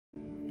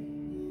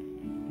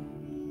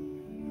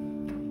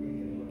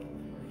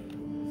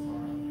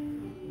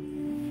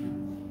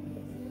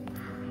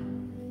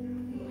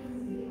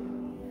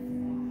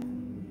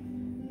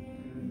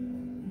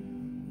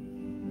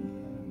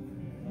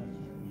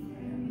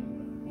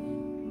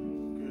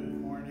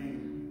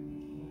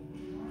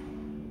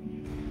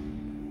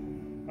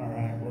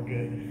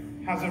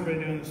good. How's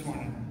everybody doing this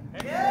morning?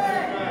 Good.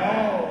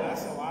 Oh,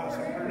 that's the loudest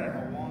I've heard it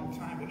in a long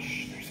time. But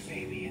shh, there's a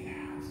baby in the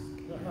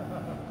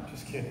house.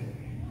 Just kidding.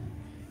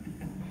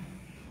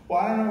 Well,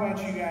 I don't know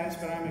about you guys,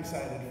 but I'm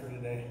excited for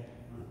today.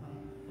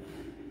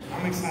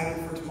 I'm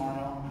excited for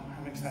tomorrow.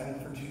 I'm excited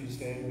for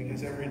Tuesday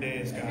because every day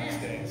is God's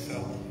day.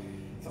 So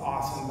it's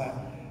awesome. But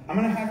I'm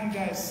going to have you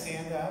guys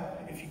stand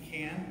up if you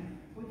can.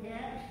 We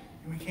can.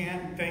 We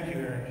can? Thank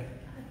you, Eric.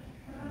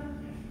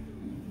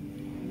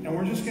 And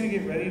we're just going to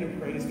get ready to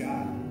praise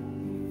God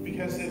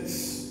because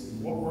it's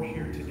what we're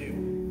here to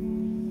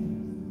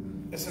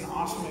do. It's an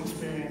awesome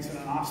experience and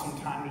an awesome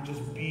time to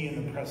just be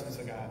in the presence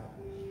of God,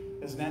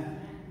 isn't it?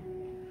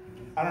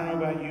 I don't know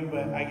about you,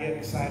 but I get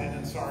excited,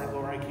 and sorry,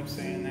 Laura, I keep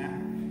saying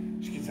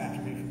that. She gets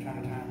after me from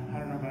time to time. I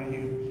don't know about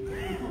you.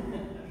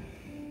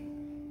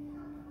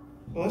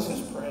 But let's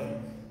just pray.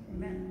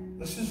 Amen.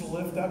 Let's just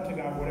lift up to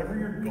God. Whatever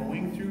you're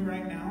going through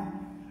right now,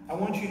 I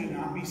want you to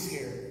not be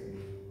scared.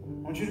 I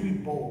want you to be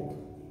bold.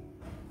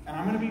 And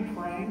I'm going to be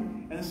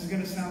praying, and this is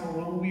going to sound a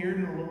little weird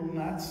and a little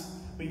nuts,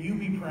 but you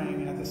be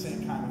praying at the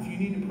same time. If you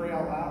need to pray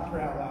out loud,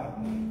 pray out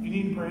loud. If you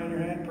need to pray in your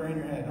head, pray in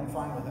your head. I'm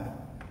fine with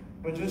that.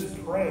 But just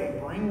pray.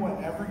 Bring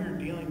whatever you're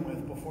dealing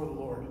with before the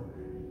Lord.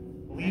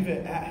 Leave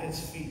it at His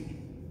feet.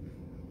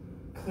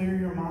 Clear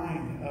your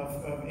mind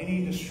of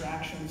any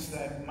distractions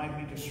that might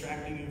be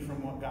distracting you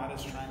from what God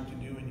is trying to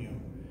do in you.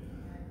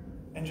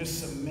 And just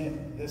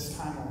submit this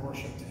time of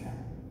worship to Him.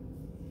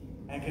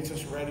 And it gets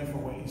us ready for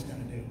what He's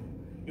going to do.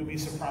 You'll be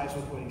surprised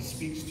with what He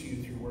speaks to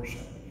you through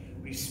worship.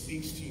 What He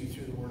speaks to you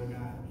through the Word of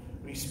God.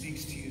 What He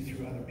speaks to you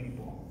through other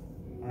people.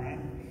 All right?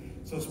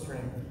 So let's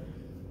pray.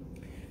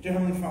 Dear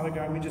Heavenly Father,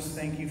 God, we just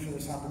thank You for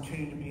this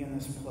opportunity to be in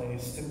this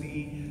place, to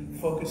be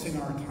focusing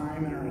our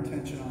time and our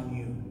attention on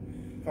You.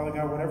 Father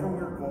God, whatever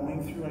we're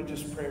going through, I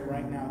just pray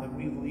right now that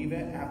we leave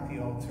it at the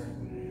altar,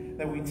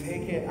 that we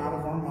take it out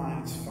of our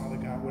minds, Father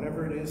God,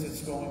 whatever it is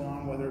that's going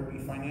on, whether it be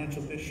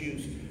financial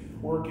issues,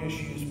 work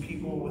issues,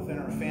 people within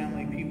our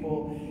family,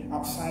 people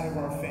outside of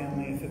our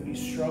family, if it be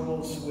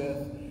struggles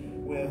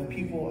with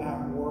people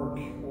at work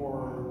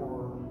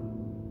or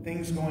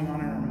things going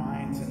on in our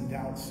minds and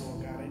doubts,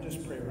 Lord God, I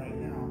just pray right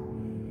now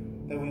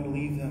that we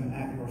leave them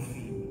at Your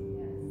feet.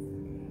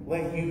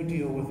 Let You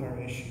deal with our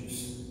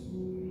issues.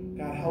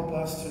 God, help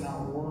us to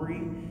not worry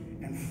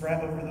and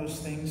fret over those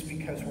things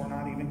because we're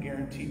not even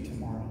guaranteed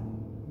tomorrow.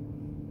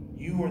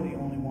 You are the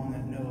only one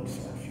that knows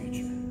our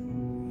future.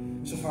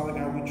 So, Father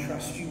God, we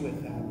trust You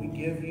with that. We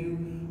give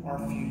You our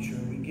future.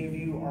 We give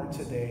You our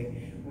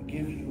today. We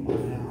give You our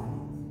now.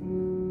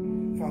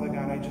 Father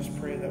God, I just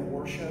pray that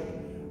worship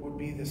would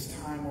be this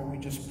time where we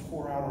just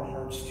pour out our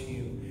hearts to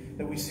You,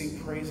 that we sing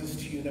praises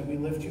to You, that we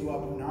lift You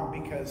up, not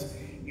because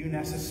You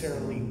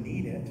necessarily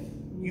need it.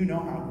 You know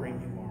how great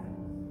You are.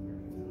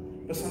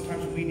 But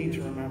sometimes we need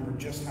to remember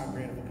just how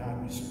great of a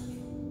God we serve.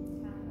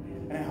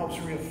 And it helps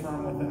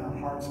reaffirm within our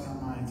hearts and our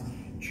minds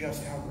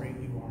just how great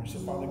You are. So,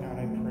 Father God,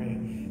 I pray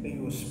that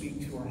You will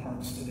speak to our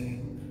hearts today.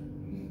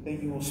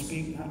 That You will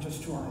speak not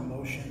just to our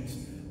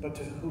emotions, but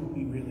to who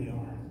we really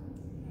are.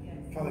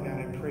 Father God,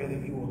 I pray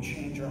that You will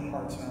change our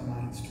hearts and our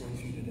minds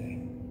towards You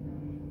today.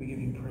 We give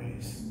You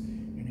praise.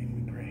 In Your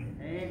name we pray.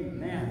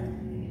 Amen.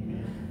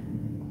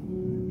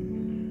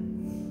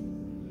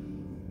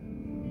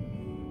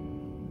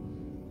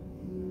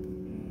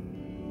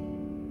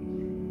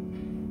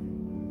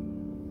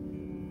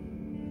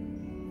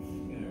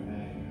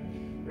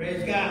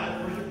 Praise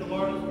God. Let's worship the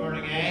Lord this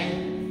morning, eh?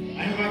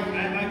 I invite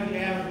you to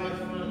have as much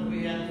fun as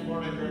we had this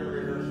morning during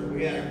rehearsal.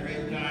 We had a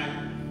great time.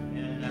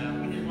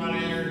 And we just want to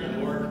enter the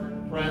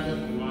Lord's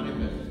presence. We want Him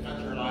to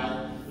touch our lives.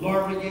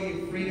 Lord, we give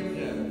You freedom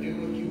to do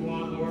what You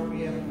want, Lord.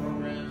 We have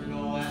programs and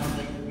all that,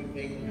 things that we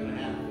think are going to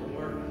happen. But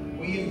Lord,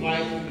 we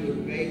invite You to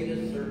invade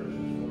this service this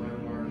morning,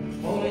 Lord.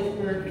 Holy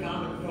Spirit,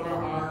 come and fill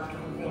our hearts,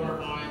 come and fill our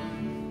minds.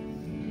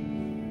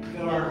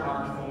 Fill our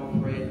hearts full of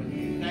praise with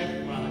You. Thank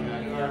You, Father God.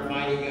 You are a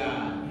mighty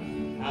God.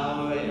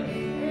 Hallelujah.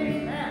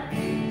 Amen.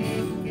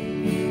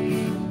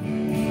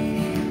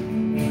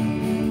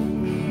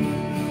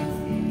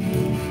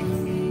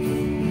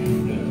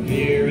 The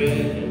Spirit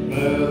is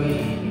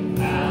moving,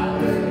 the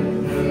power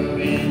is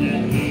proving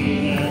that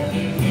Jesus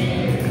is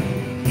here.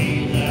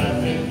 Jesus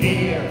is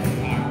here.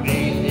 Our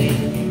faith is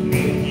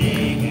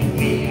increasing, and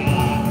we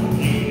are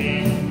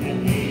believing that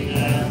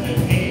Jesus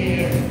is here.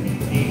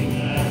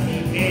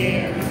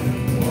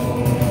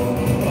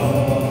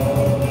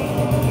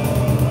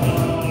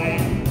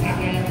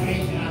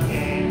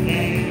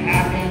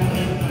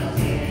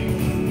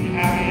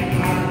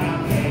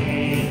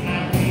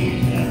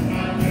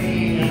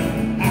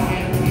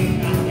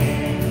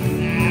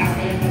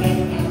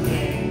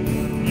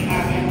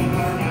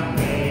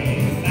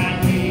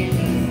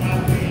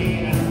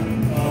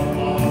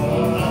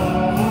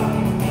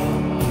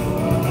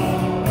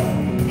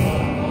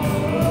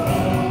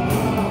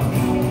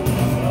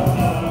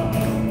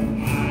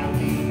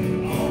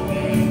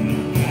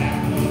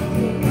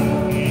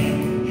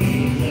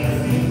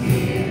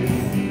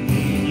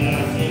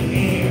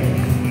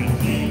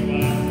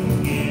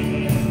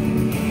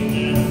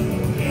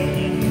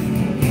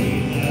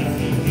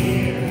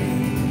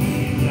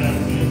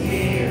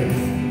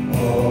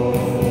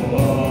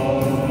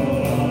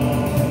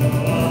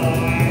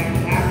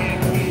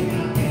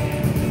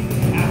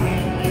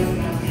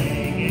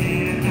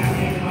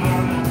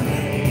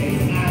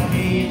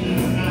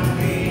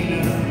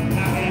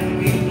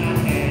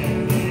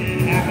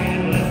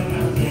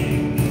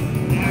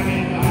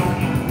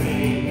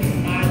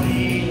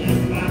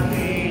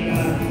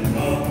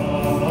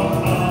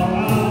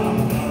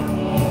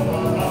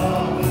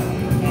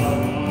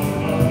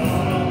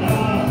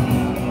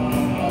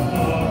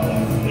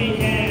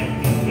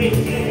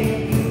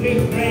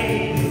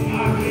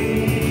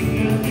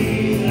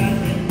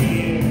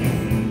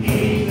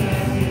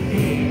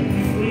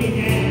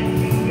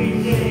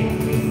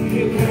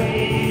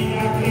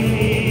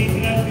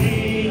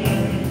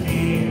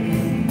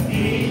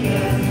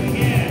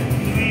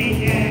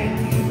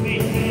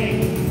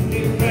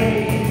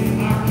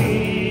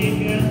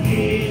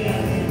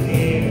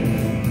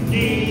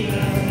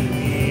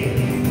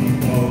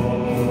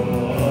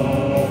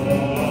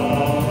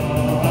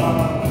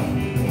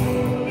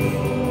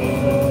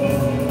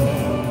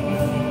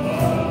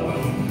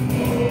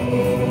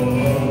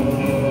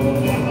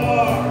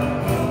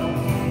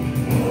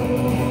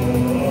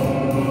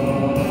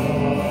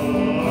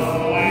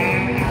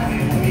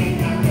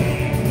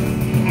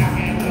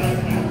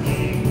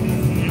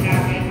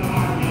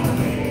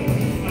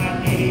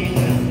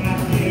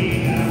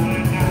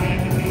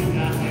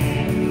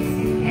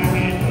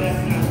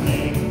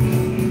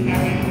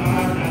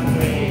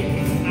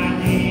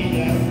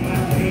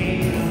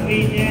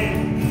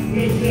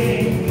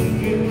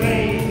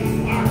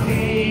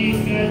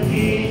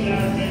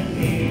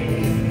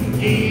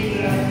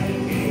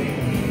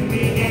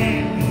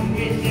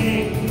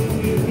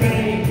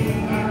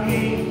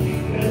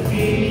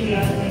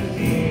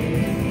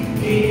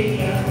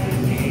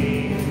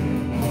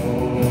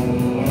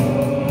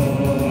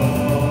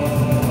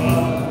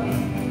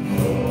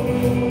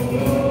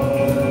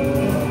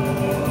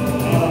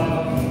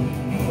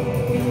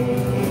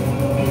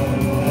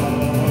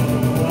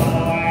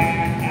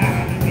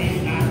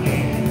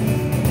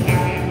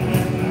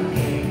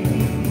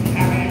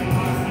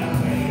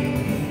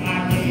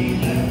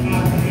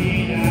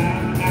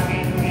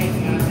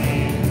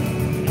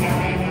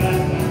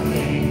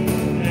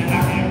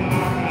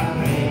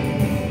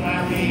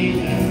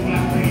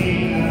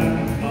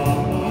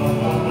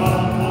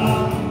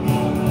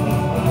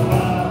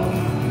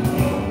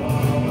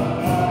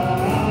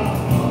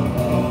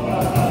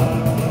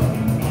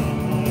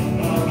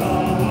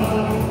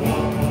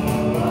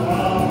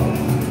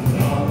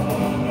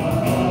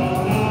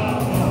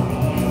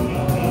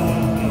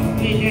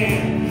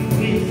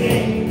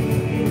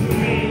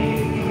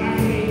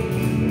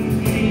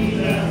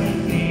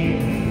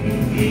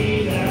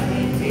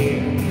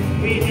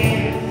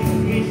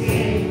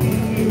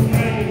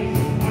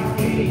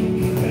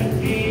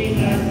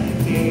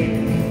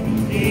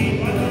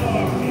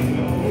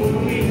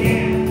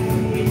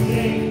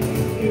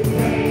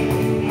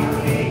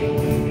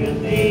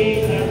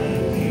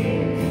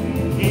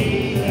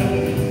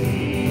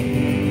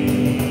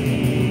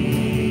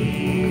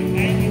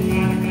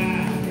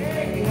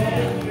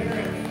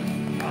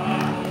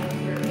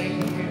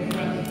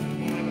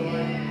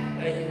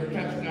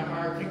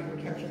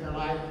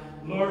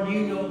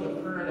 Lord, you know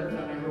the prayer that's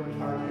on everyone's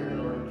heart here,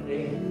 Lord,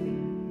 today.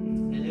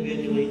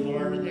 Individually,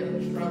 Lord, the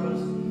different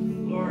struggles.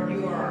 Lord,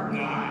 you are our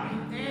God.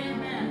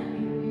 Amen.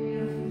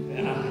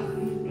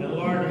 And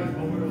Lord,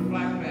 when we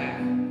reflect back,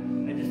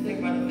 I just think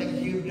about the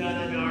things you've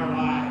done in our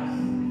lives.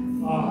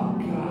 Oh,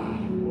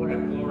 God, what a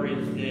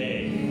glorious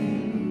day.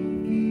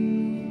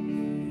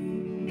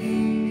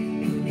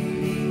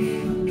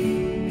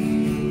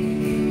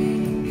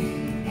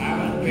 I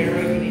was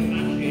buried beneath my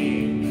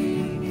shame.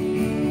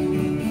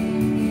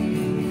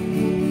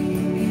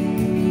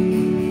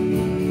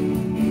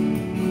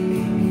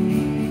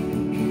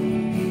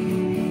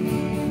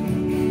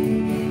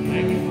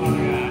 Thank you, Father.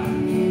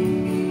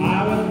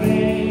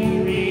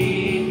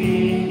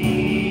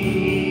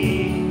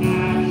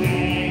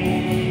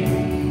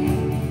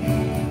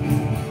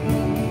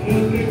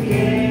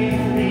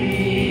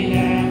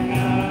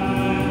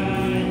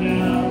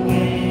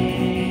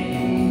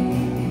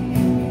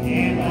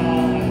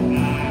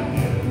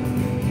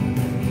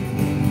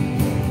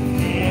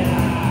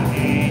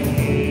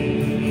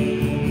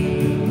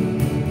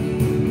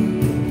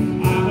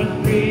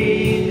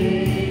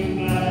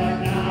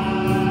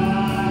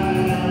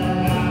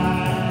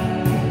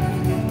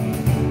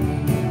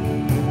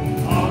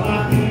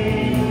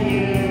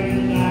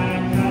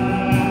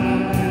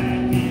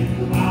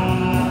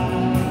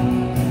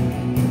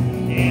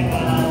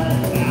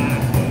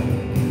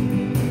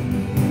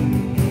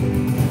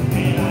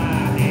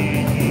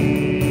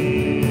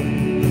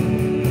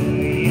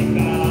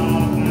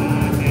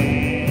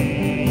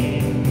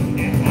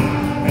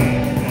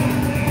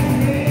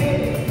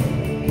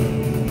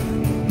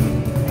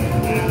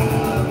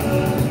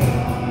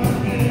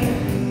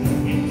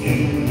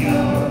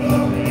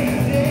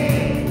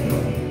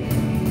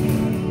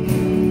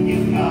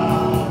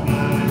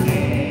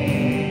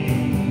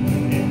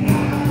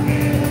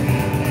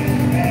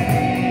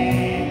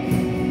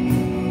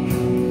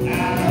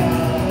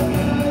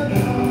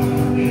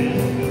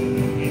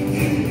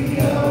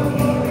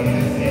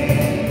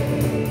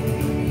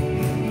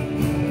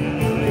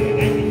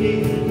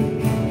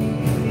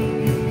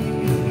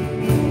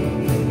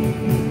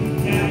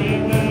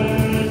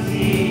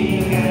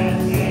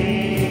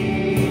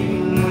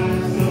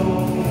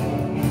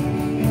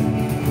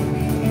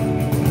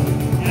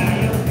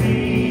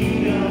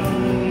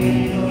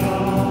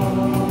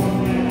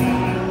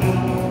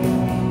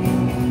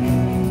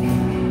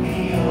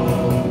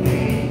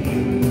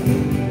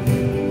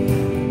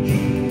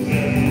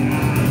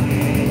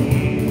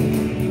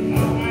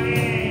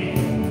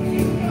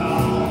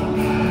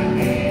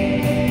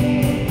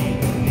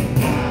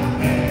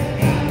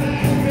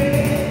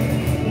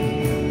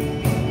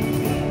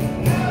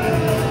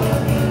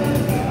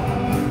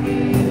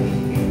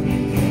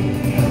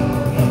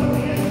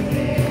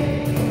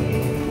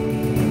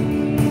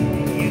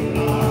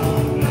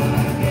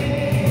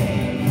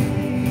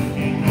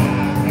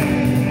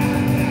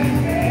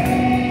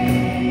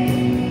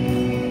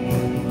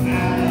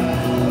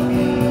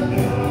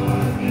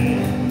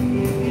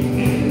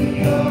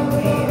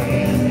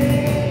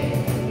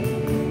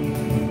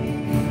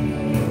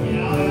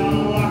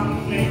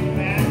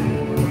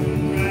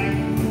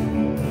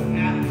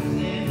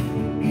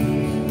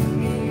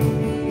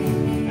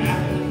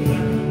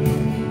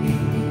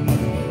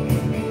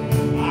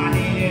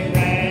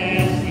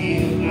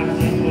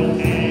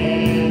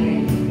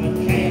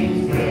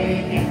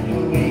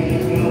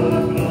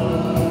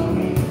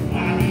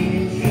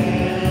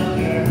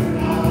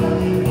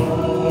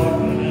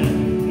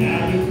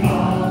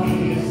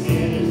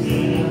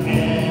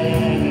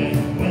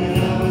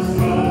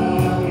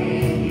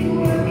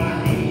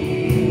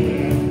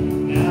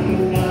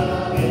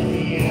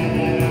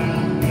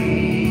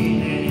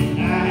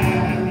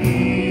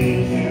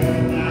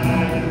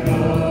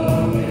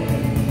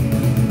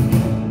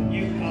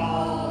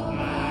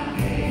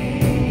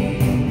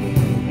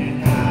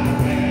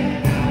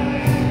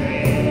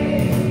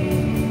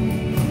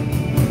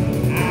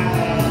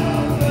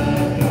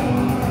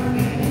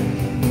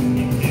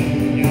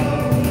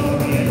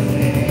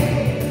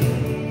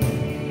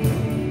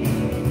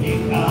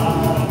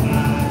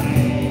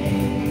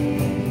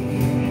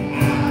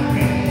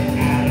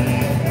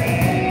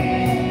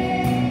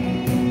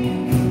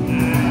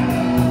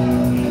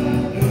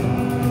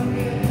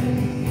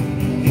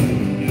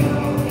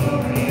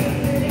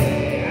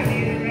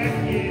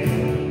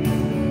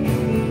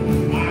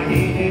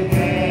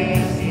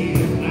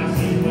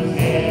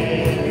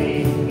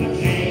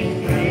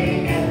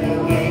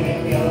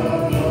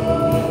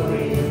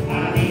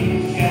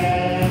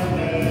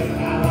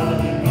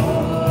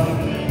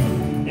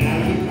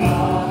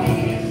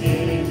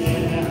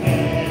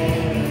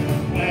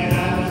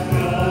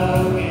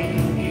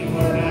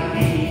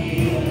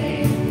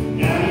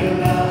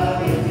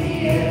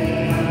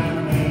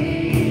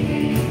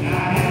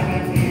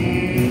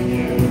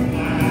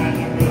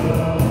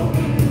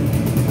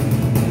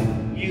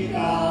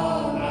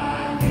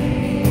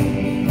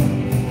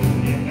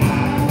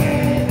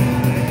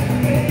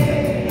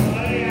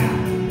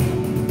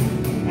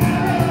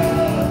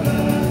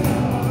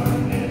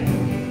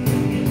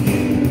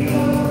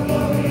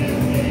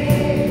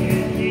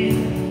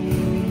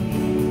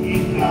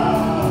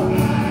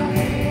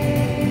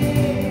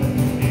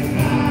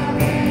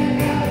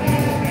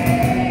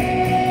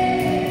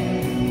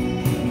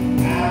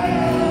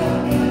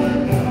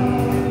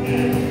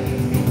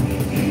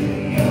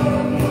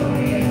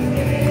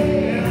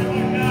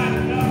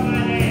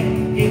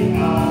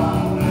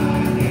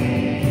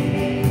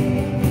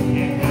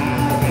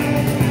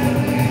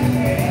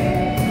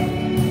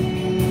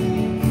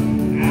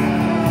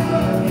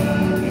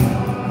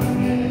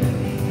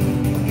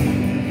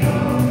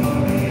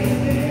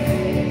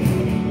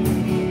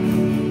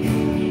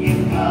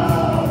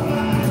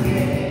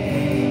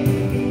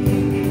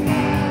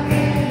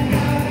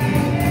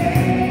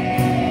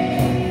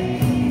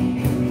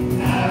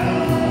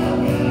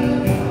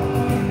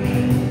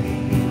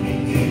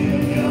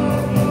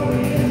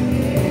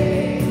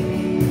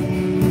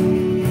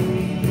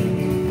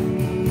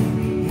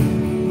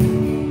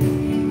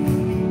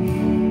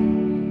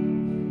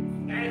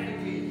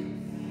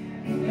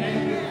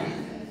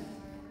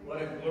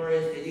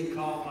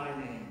 call my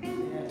name.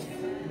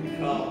 You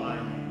call my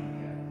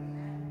name.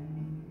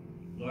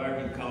 Lord,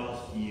 you call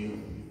us to you.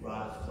 You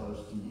brought us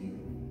close to you.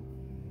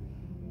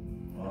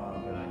 Oh,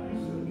 God,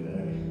 you're so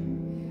good.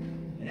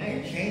 And now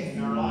you're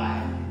changing our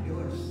lives.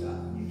 You're doing stuff.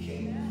 You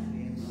change us from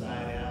the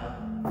inside out.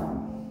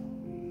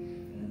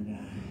 And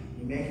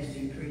you make us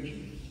new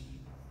creatures.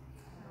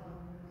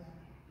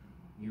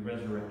 You're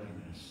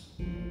resurrecting us.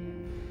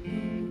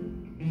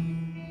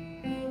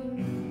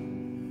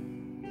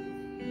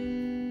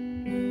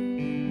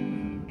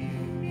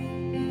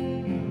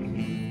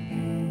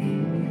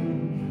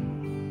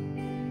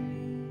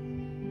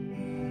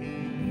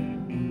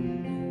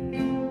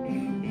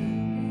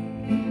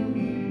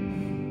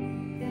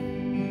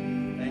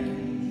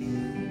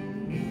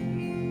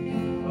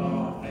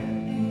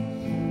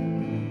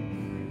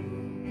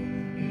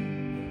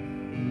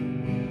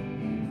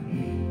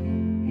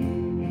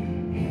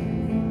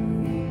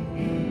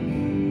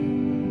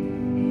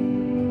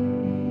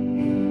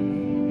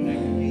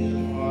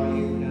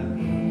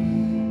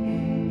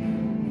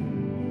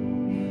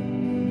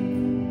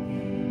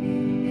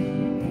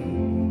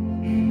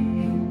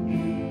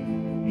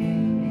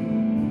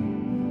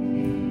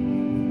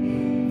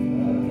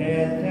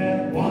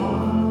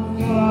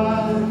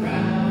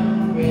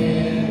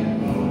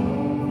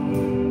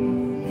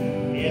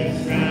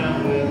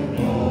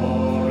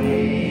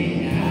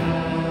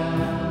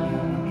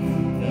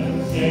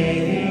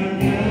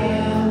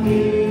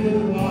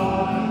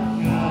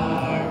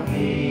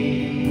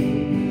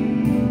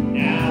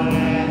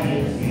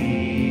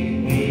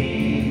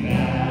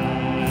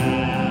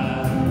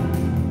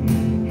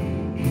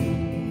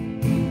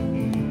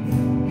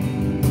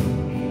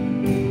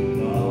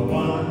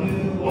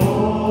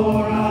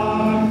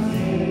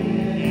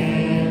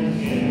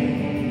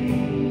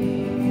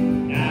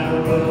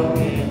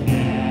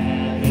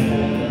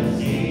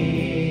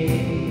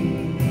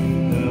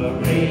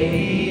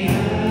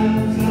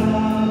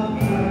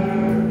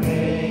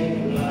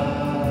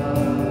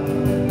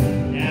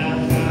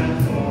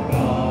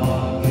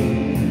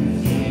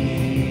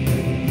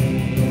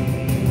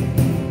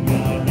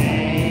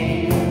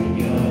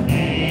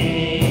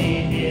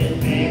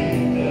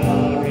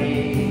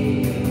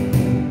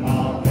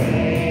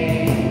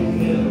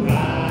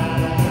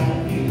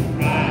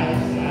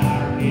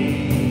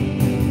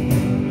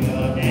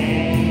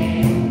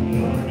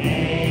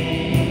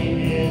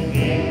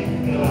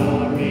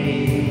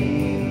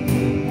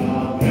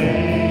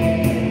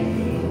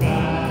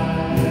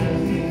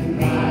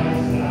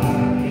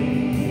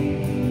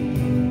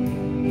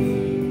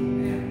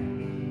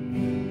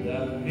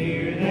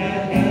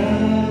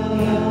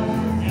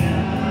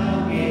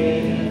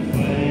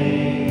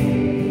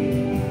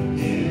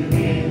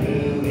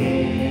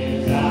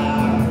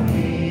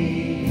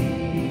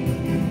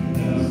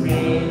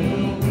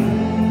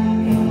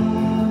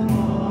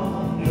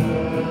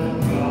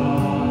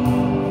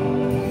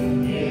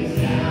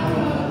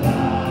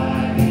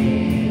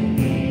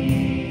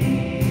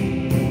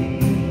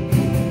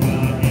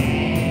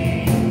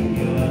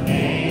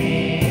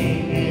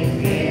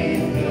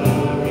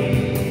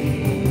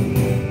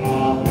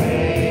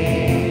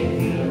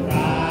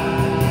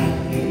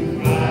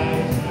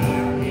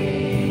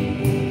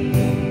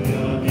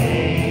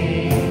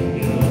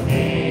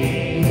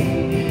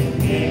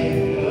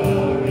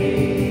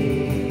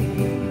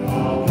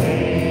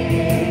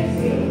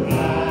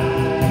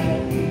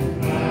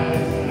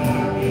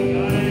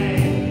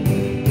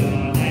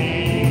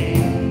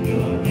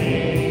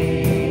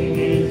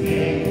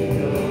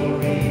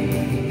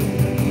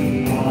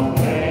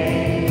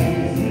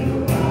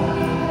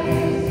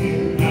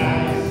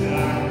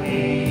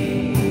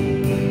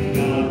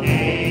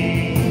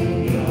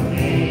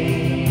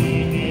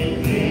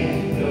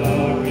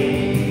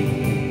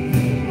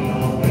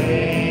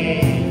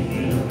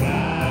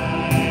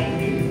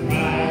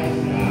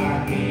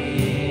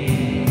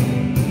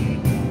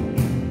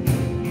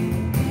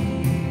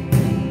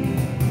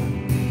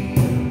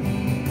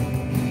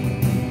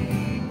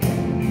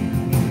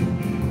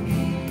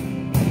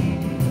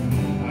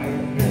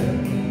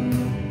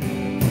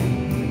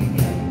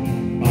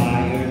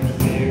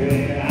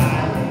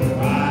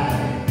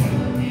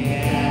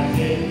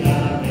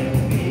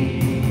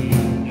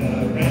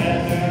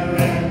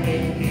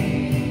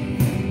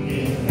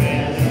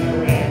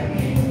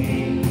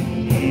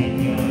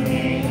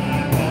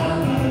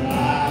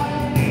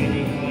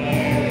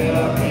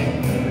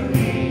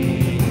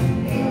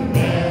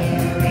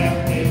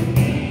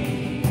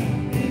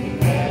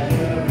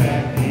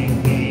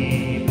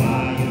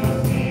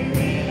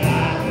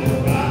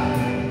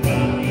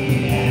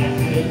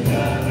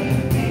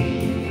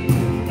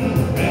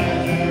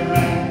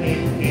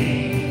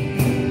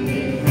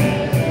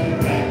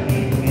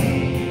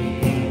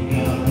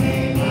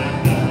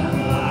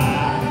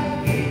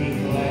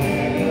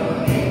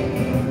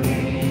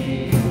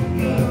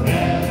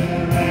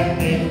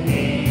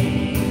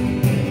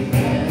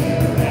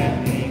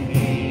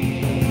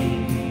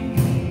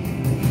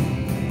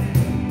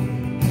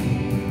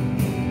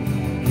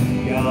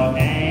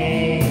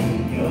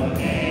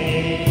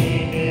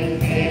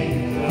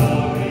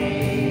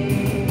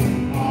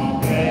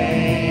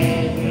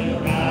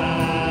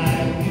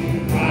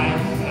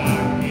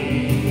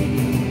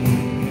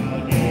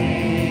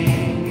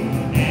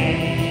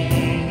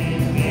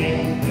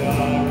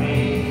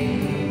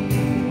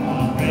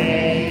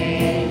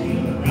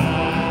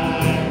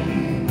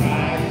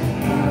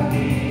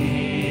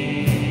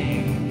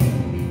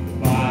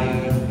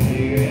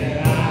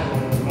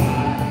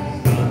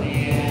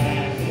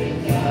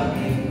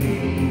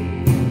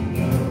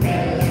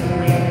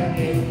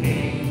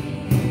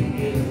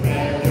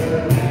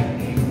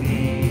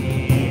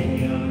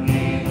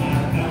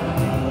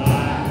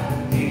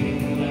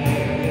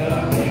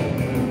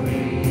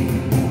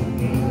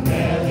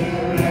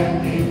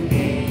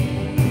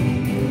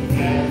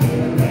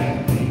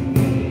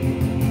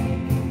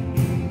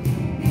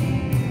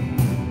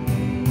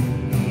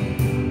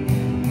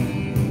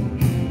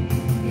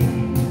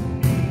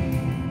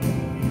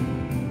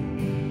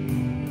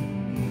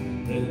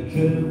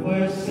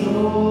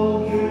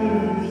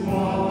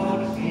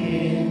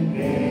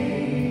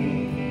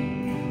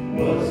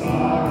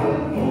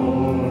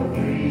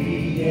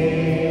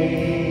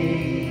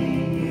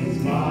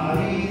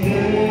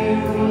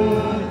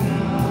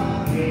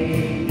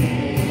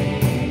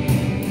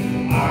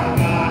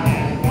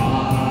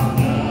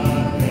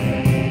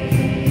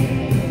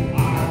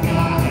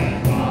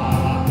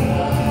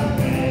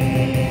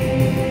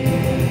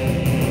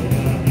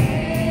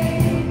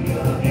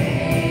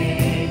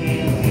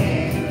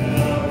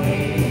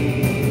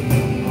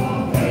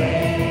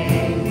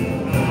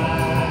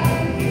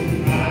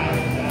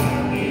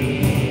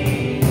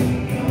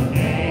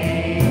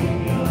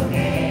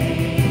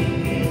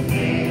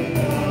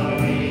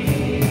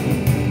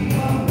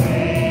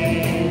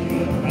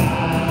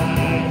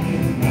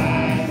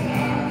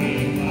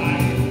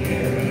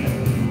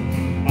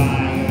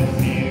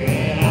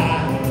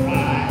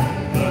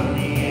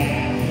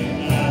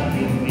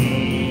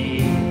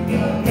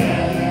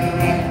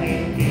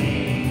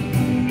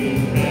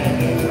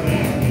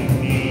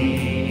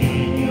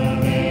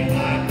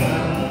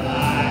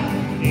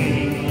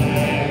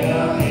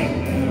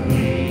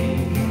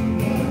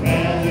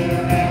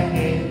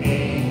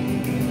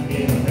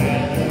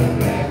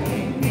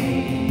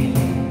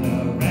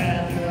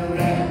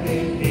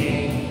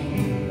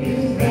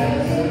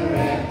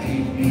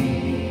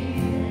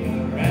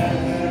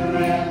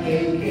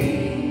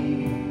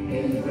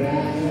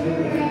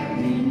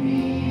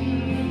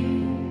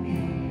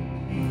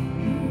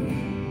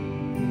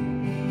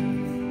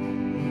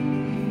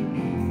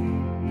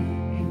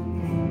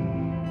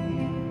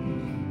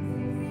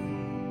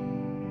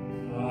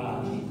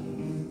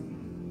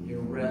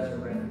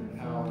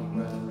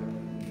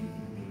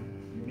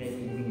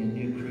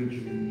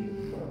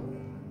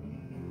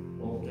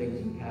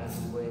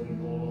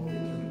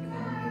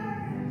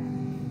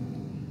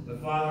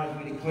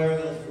 declare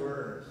those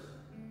words.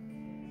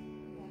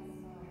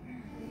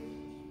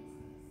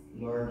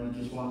 Lord, you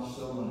just want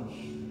so much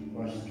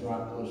for us to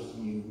draw close to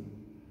you,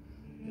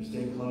 to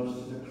stay close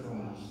to the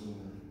cross,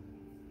 Lord.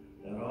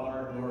 That all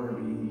our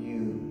glory be in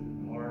you,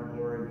 all our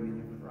glory be in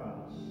the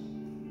cross.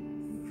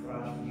 The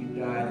cross where you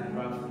died, the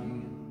cross where you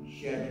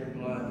shed your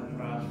blood, the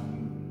cross where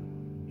you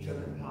took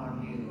upon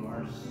you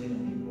our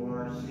sins, you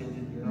bore our sins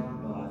in your own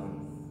body,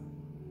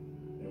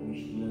 that we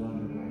should live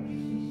under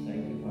righteousness.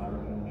 Thank you, Father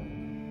God.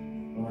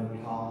 Lord,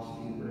 call us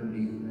deeper and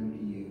deeper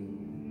into you.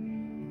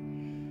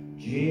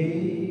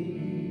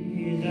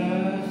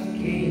 Jesus,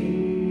 keep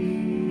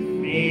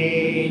me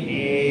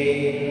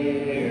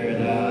near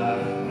the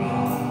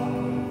cross.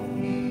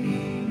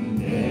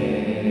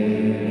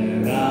 There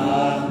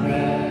the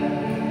presence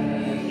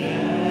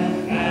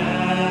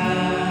fountain,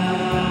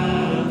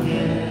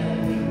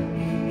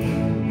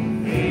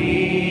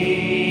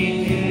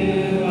 free to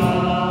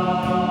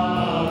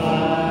all the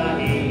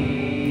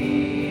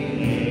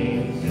healing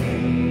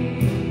stream,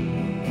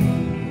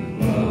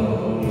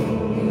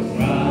 flows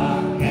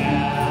from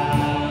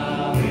Calvary.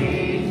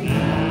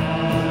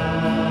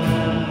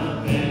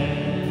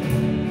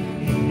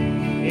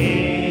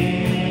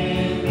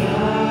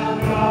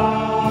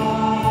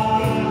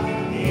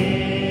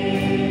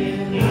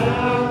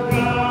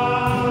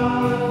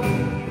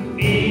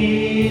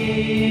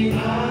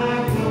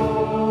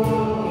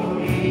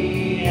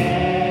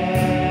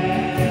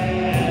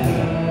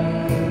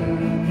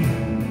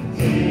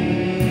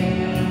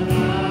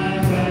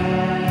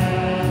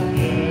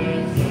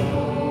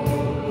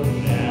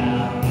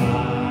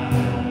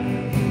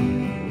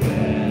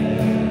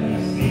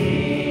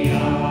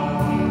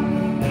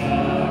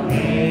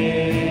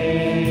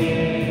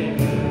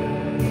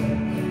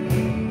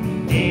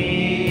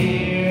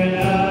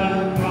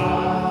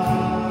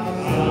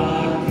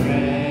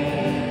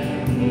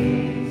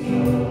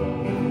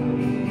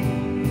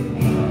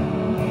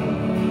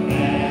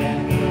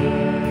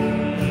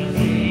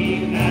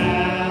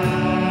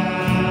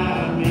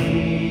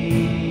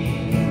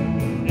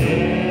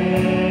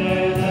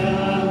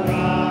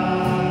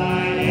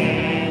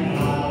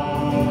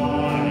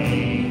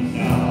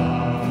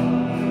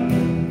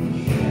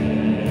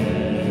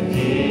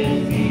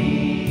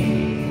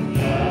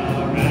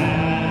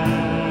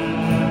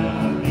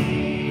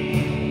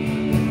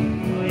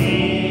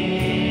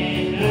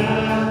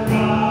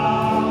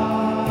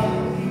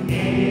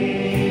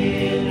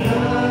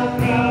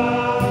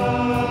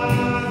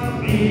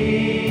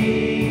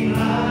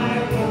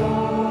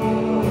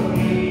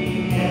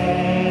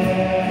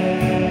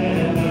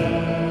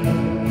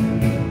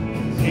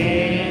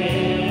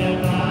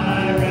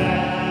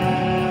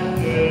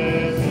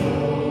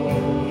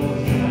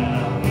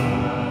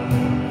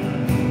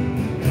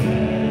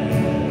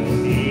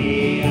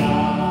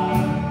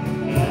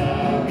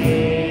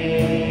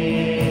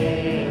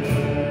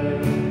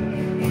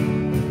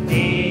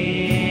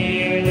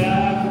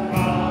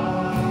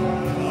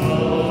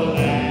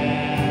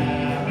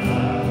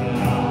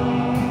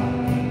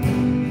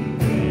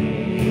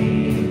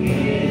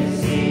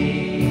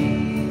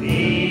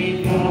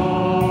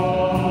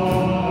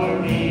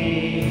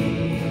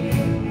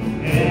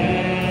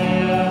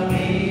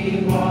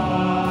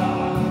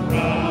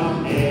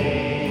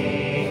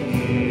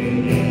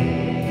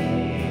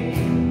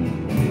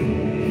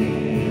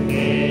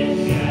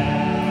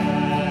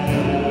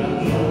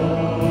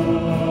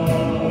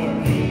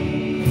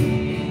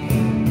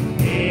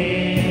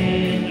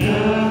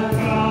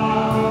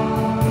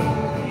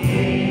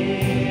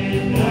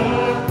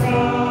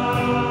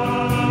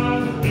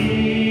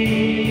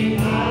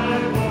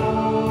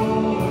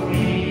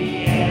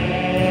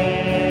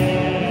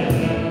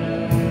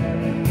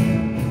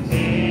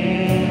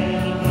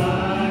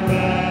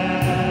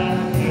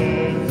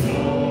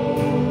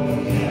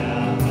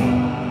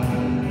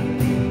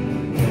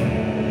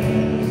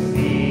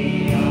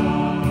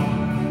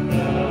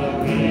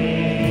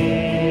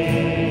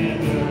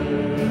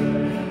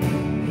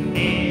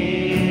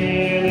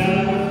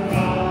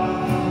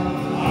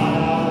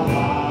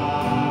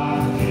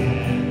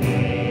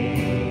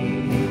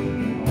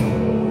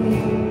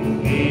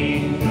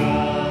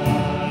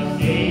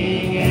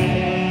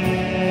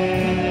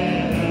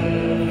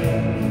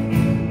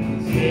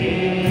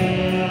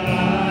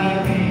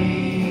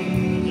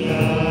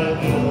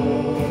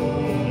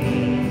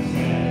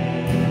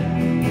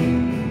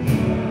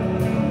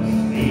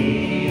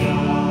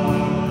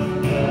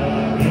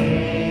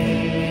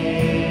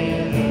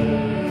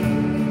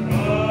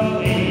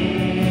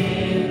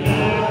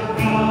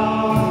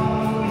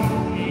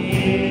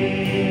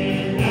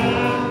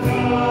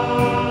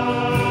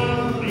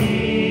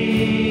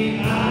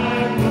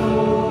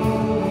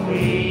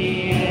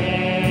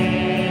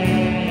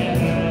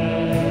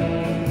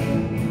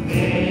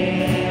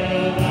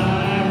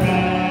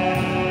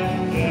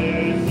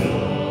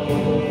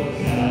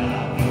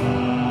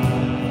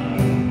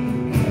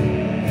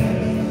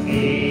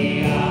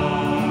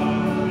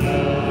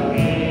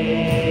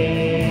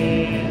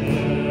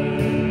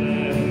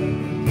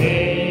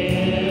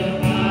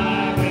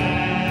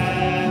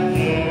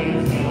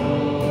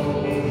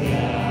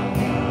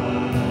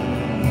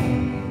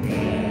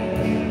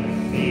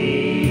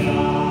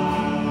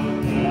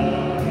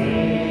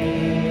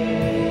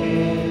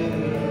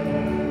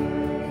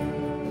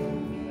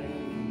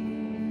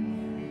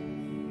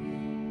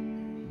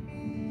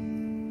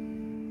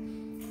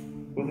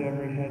 with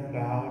every head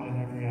bowed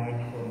and every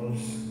eye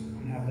closed,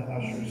 and have the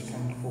ushers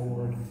come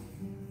forward.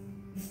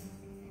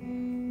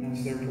 And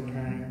as they're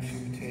preparing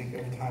to take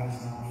of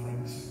tithes and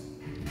offerings,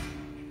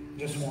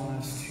 just want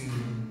us to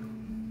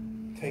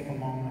take a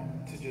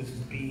moment to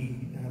just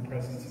be in the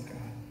presence of God.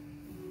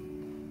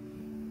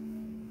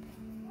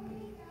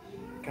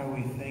 God,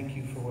 we thank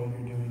you for what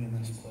you're doing in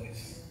this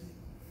place.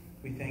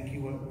 We thank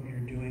you what you're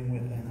doing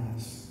within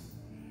us.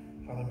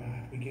 Father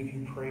God, we give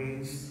you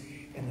praise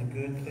in the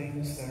good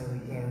things that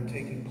are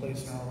taking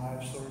place in our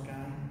lives, Lord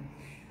God.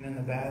 And in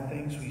the bad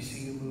things, we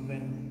see you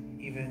moving,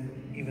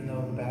 even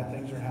though the bad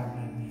things are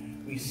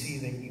happening. We see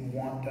that you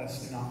want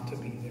us not to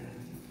be there,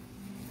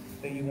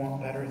 that you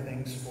want better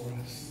things for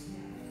us.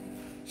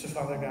 So,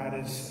 Father God,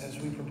 as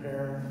we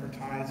prepare for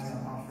tithes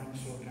and our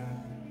offerings, Lord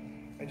God,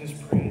 I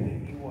just pray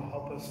that you will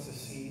help us to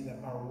see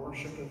that our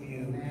worship of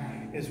you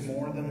is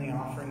more than the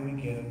offering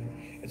we give.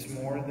 It's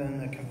more than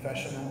the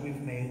confession that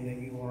we've made that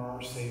you are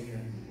our Savior.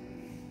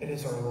 It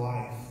is our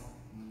life.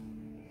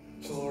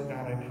 So, Lord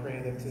God, I pray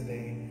that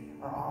today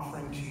our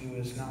offering to you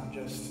is not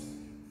just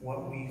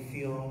what we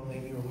feel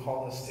that you have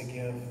called us to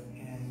give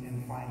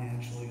and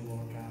financially,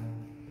 Lord God,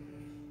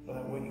 but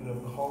that what you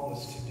have called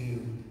us to do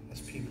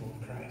as people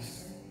of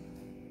Christ.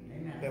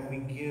 Amen. That we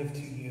give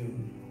to you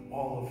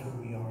all of who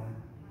we are.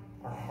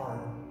 Our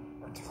heart,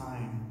 our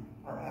time,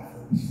 our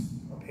efforts,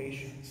 our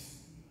patience.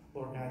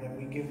 Lord God, that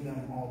we give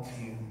them all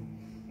to you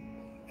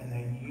and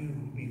that you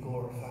be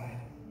glorified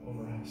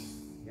over us.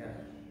 Yes.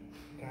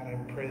 God, I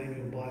pray that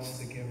you bless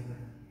the giver.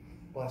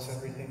 Bless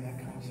everything that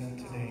comes in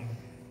today.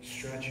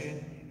 Stretch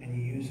it and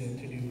use it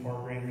to do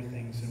far greater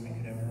things than we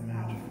could ever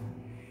imagine.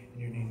 In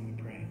your name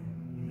we pray.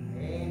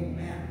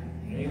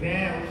 Amen.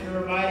 Amen. We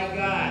serve a mighty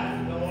God.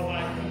 There's no one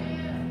like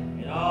him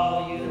in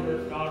all the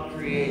universe God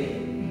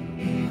created.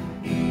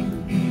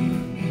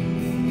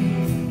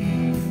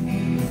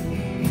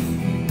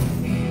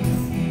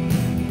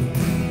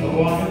 The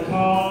one who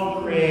calmed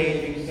the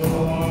raging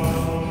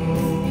storm,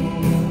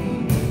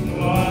 the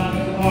one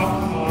who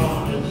walks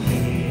on the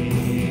sea,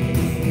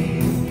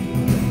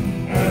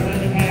 earth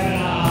and heaven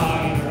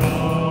are your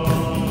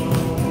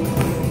own,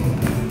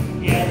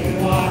 yet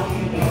you're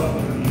watching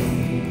over me.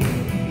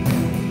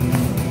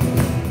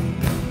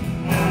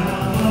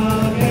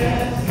 How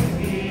majestic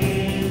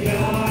is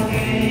your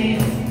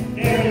name,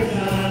 there is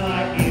none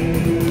like you.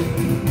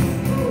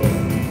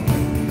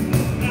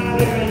 Now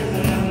there is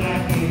none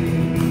like you.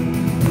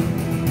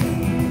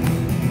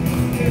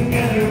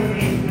 Together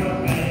we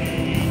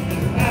proclaim the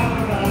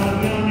power of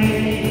your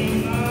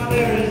name. Oh,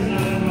 there is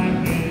none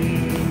like you.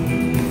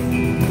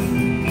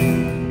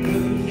 Who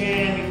can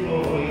stand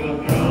before your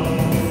throne?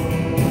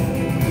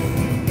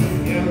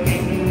 Your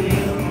kingdom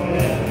will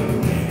forever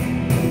reign.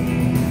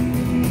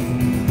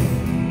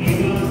 We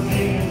will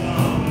sing a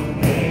song of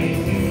praise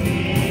to the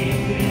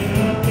Ancient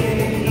of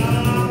Days. Oh,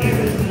 there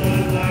is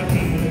none like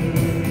you.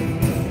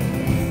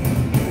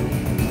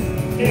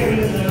 There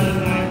is none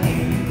like you.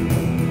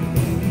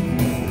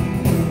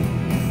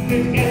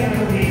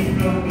 Together we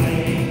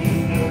proclaim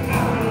the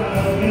power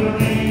of your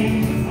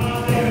name.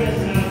 Oh, there is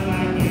none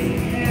like you.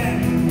 Yeah.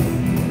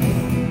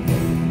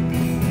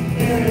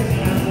 There is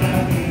none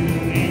like you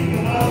in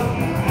your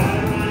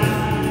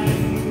Adonai.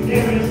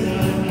 There is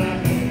none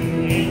like you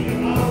in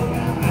your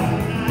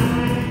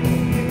Adonai.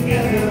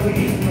 Together we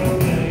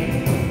proclaim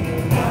the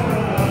power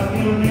of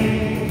your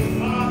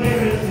name. Oh,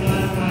 there is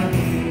none like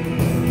you.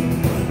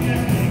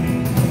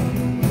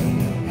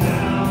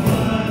 How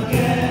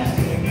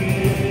majestic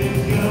is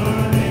your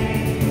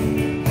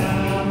name.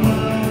 How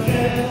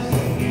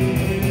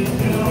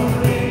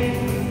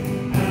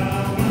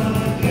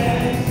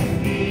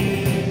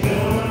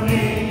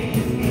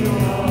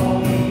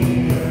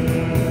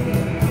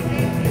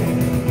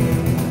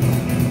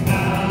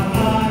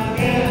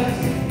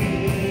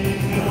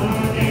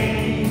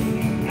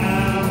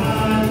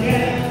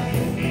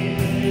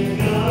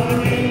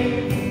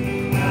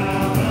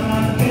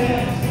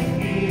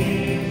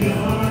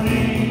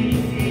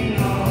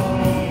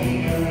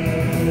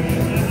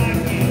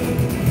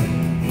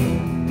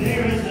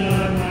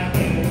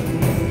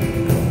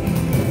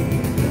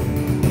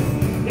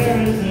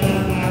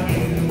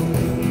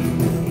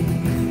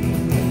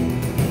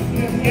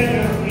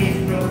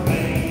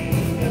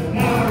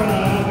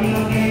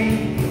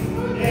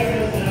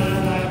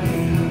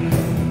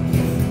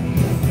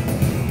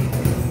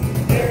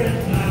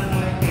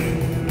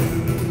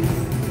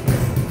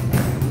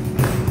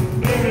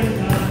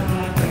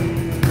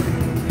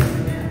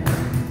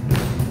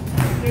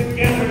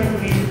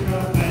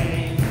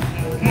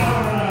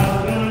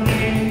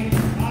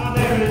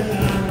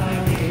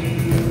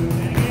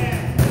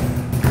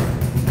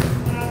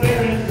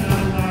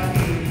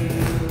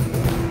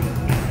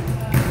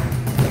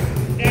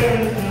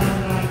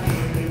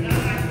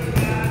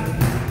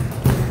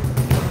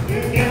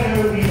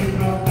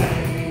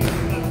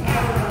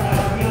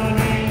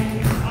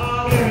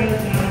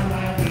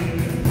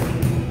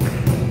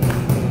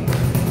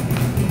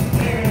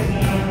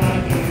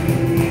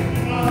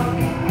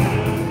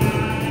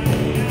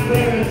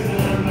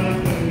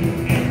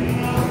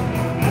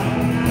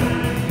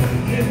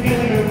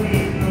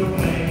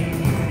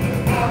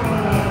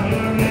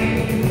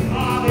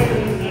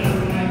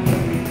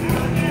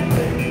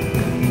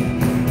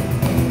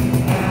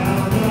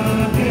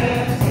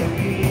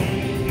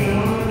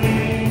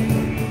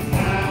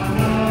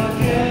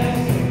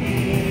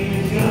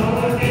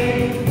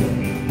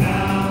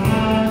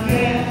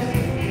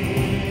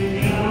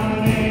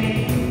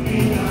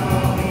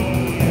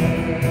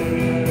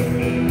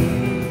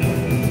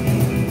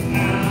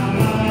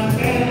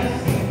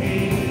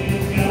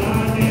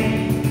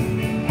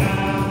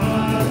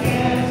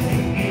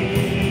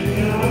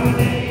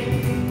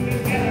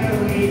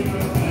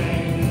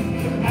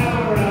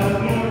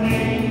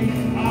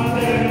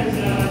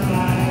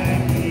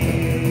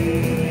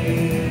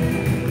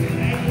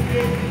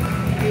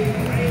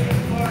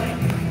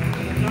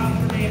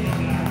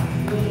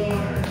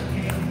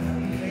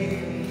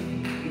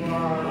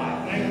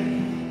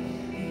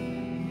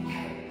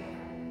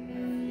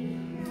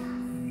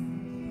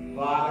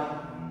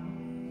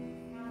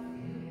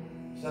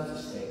Such a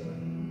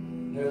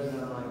statement. There's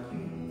none like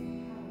you.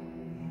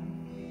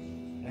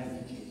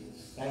 Thank you,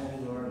 Jesus. Thank you,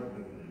 Lord,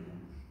 that you've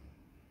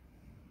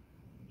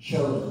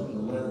chosen to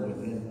live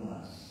within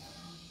us,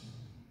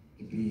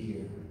 to be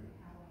here.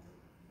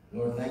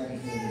 Lord, thank you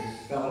for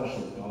this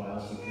fellowship called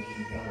Alcee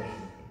Christian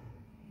Fellowship.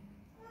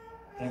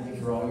 Thank you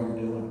for all you're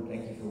doing.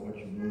 Thank you for what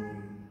you're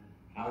moving,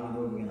 how you're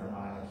moving in our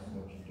lives and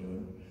what you're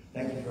doing.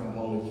 Thank you for the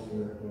Holy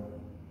Spirit, Lord.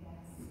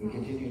 We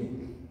continue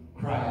to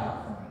cry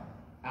out from it,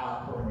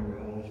 outpouring of your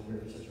Holy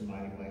Spirit in such a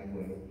mighty, mighty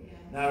way.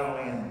 Not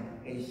only in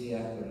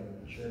ACF, but in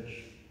the church,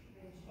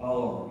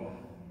 all over, God.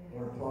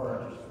 Lord, pour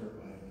out your Spirit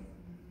mightily.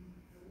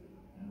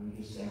 And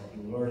we just thank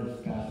you, Lord, as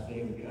Pastor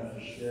David comes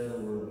to share the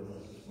word with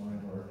us this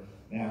morning, Lord.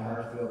 May our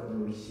hearts be open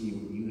to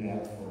receive what you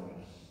have for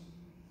us.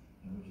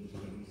 And we just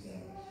give you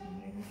thanks in the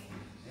name of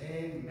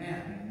Jesus.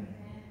 Amen.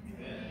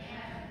 Amen.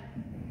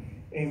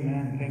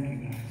 Amen. Thank you,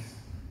 guys.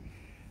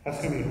 That's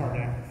going to be a hard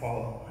act to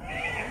follow.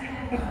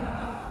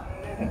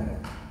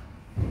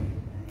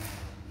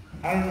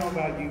 I don't know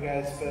about you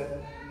guys,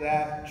 but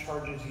that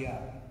charges you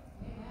up.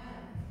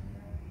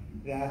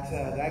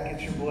 That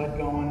gets your blood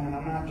going, and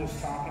I'm not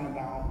just talking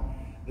about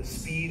the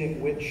speed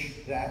at which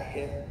that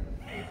hit,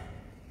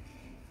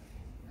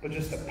 but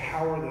just the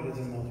power that is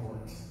in those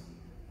words.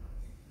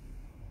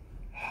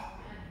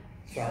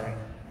 Sorry,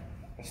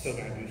 I still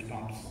got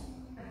goosebumps.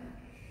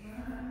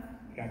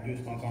 Got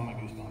goosebumps on my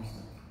goosebumps.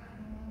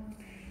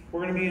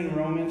 We're going to be in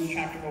Romans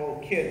chapter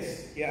 4.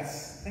 Kids,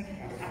 yes. Thank you,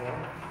 Pastor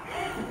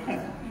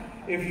Laura.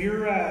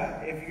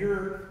 If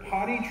you're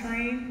potty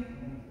trained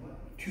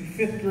to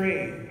 5th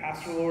grade,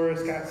 Pastor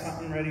Laura's got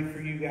something ready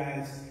for you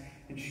guys,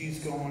 and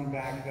she's going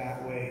back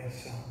that way.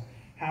 So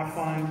have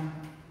fun.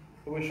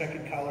 I wish I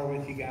could color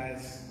with you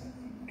guys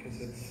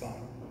because it's fun.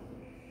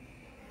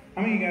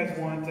 How many of you guys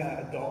want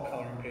adult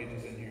coloring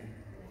pages in here?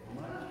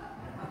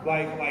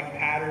 Like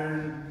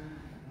pattern?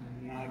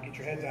 Get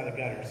your heads out of the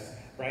gutters,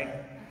 right?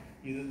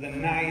 The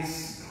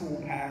nice,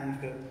 cool patterns.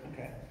 But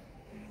okay,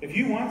 if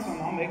you want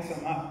some, I'll make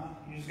some up.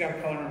 You just got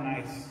to color them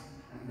nice.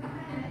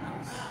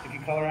 If you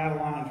color out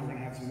of lines, we're going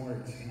to have some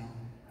words, you know.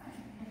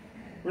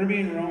 We're going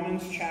to be in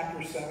Romans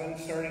chapter 7,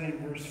 starting in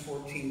verse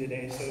 14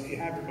 today. So if you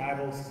have your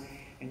Bibles,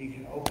 and you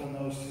can open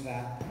those to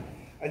that.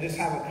 I just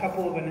have a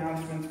couple of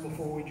announcements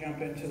before we jump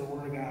into the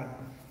Word of God.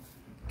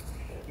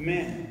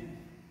 Men,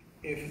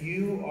 if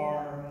you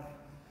are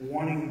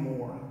wanting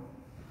more,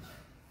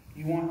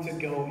 you want to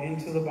go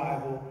into the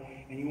Bible,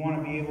 and you want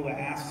to be able to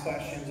ask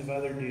questions of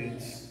other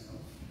dudes,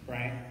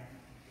 right?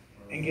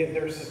 And get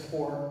their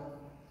support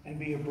and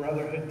be a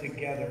brotherhood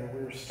together.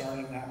 We're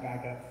starting that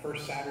back up.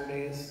 First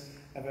Saturdays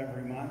of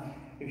every month.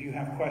 If you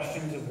have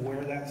questions of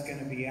where that's going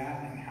to be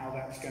at and how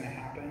that's going to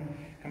happen,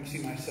 come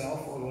see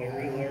myself or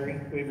Larry. Larry,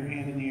 wave your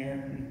hand in the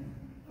air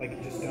like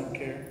you just don't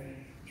care.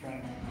 That's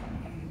right.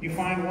 You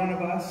find one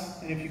of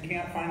us, and if you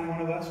can't find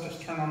one of us,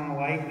 just turn on a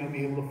light and you'll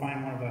be able to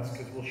find one of us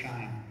because we'll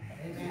shine.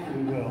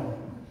 Amen. We will.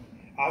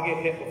 I'll get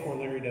hit before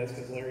Larry does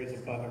because Larry's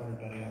above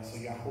everybody else, so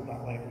you got to hold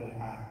that light really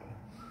high.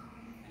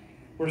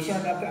 We're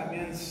starting up that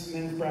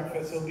men's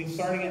breakfast. It'll be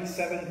starting at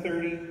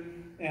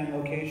 7:30, and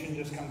location,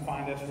 just come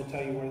find us. We'll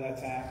tell you where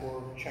that's at,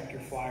 or check your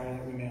flyer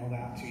that we mailed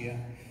out to you.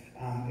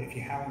 If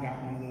you haven't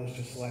got one of those,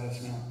 just let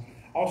us know.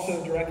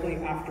 Also, directly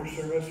after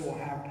service, we'll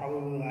have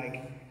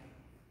probably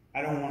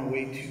I don't want to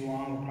wait too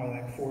long,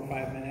 probably 4 or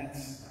 5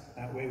 minutes.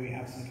 That way we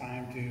have some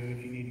time to,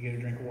 if you need to get a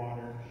drink of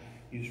water,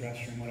 use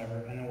restroom, whatever,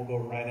 and then we'll go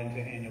right into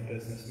annual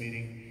business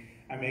meeting.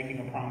 I'm making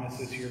a promise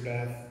this year,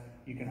 Bev.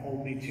 You can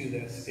hold me to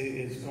this. It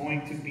is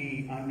going to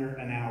be under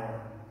an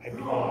hour. I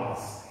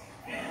promise.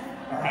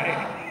 All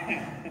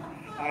right?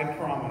 I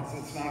promise.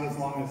 It's not as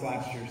long as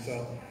last year,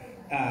 so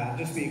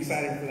just be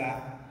excited for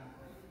that.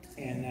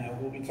 And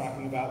we'll be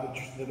talking about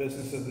the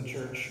business of the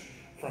church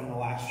from the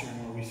last year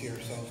and where we see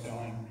ourselves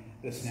going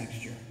this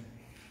next year.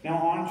 Now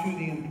on to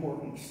the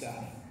important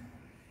stuff.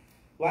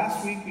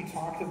 Last week we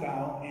talked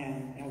about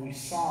and we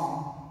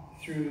saw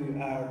through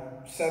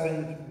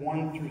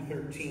 7:1 through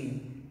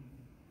 13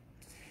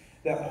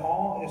 that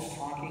Paul is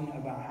talking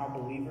about how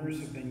believers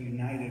have been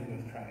united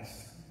with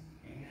Christ.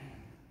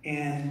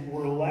 And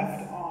we're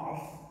left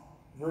off,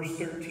 verse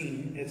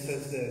 13, it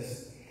says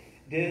this,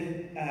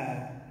 Did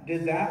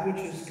that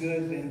which is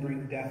good then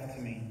bring death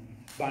to me?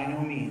 By no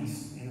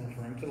means, in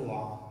referring to the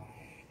law.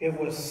 It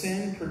was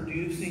sin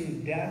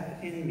producing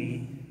death in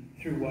me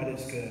through what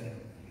is good,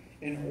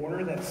 in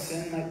order that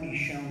sin might be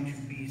shown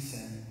to be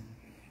sin,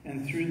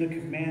 and through the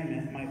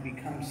commandment might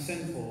become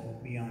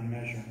sinful beyond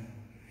measure.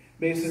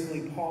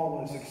 Basically, Paul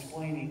was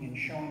explaining and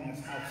showing us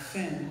how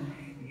sin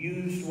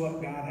used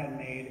what God had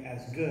made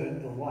as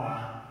good, the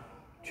law,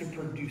 to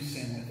produce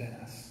sin within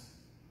us.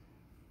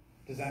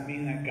 Does that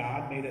mean that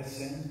God made us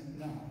sin?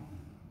 No.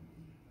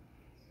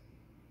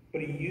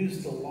 But he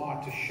used the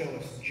law to show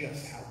us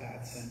just how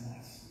bad sin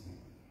was.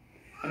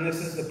 And this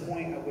is the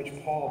point at which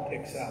Paul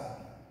picks up.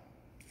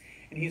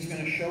 And he's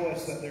going to show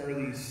us that there are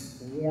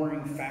these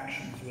warring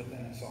factions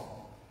within us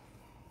all.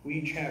 We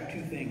each have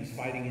two things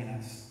fighting in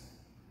us.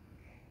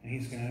 And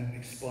he's going to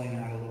explain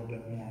that a little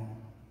bit more.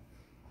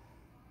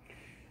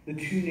 The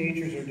two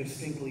natures are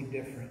distinctly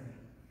different.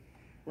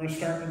 We're going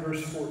to start in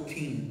verse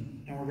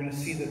 14, and we're going to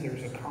see that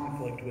there's a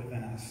conflict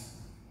within us.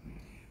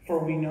 For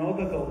we know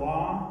that the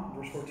law,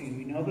 verse 14,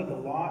 we know that the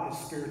law is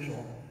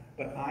spiritual,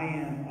 but I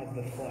am of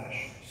the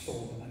flesh,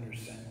 sold under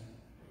sin.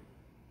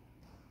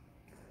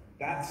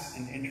 That's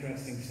an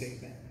interesting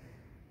statement.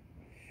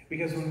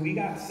 Because when we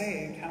got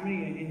saved, how many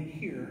in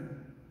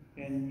here,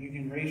 and you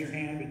can raise your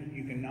hand, but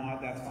you can nod,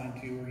 that's fine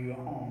too, or you at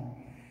home,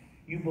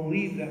 you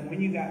believe that when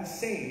you got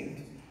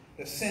saved,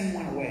 the sin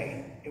went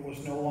away. It was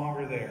no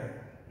longer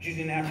there. You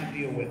didn't have to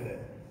deal with it.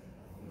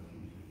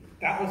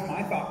 That was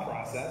my thought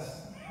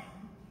process.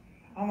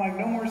 I'm like,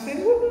 no more sin,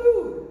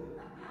 woohoo!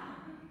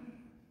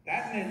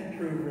 That didn't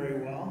prove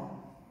very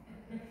well.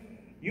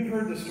 You've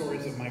heard the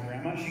stories of my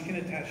grandma. She can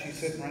attest. She's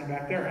sitting right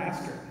back there.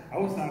 Ask her. I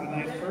was not a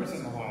nice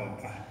person a lot of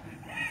the time.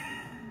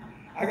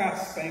 I got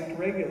spanked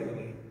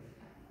regularly.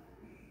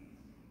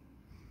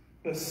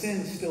 But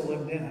sin still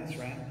lived in us,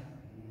 right?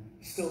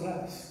 Still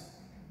does.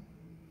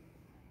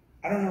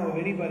 I don't know of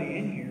anybody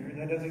in here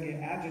that doesn't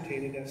get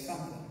agitated at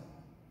something.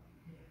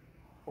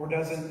 Or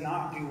doesn't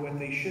not do what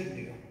they should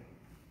do.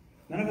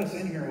 None of us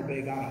in here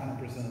obey God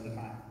 100% of the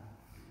time.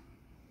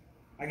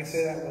 I can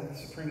say that with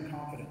supreme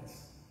confidence.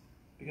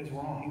 Because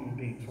we're all human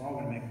beings. We're all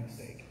going to make a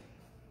mistake.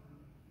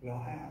 We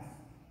all have.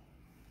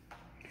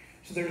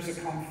 So there's a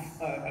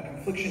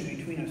confliction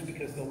between us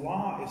because the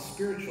law is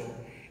spiritual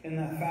in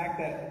the fact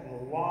that the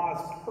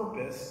law's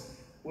purpose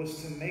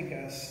was to make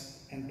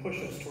us and push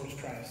us towards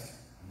Christ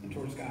and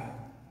towards God.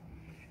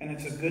 And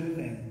it's a good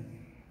thing.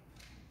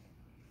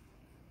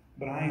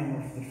 But I am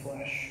of the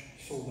flesh,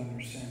 sold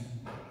under sin.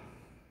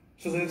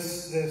 So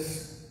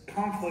this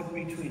conflict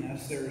between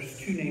us, there's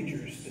two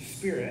natures. The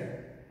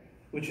spirit,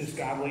 which is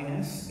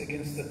godliness,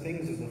 against the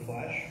things of the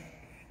flesh.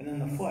 And then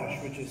the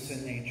flesh, which is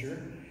sin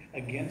nature,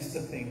 against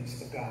the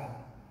things of God.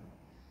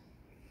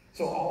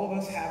 So all of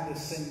us have the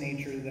sin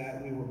nature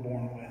that we were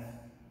born with.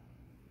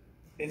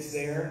 It's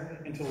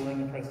there until we're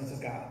in the presence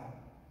of God,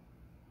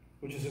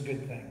 which is a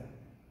good thing.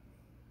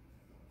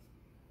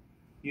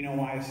 You know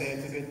why I say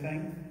it's a good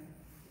thing?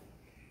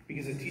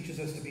 Because it teaches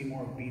us to be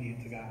more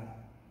obedient to God.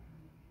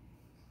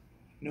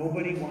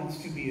 Nobody wants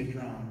to be a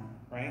drone,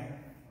 right?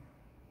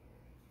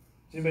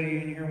 Does anybody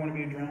in here want to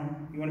be a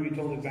drone? You want to be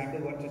told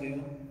exactly what to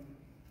do?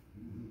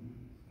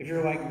 If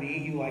you're like me,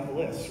 you like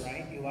lists,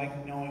 right? You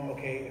like knowing,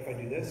 okay, if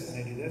I do this,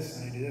 and I do this,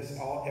 and I do this,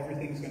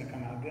 everything's going to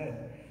come out good.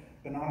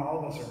 But not all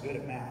of us are good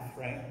at math,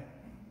 right?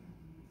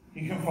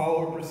 You can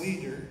follow a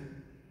procedure,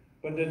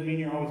 but it doesn't mean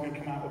you're always going to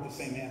come out with the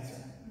same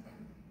answer.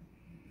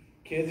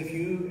 Kids, if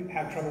you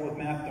have trouble with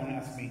math, don't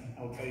ask me.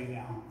 I will tell you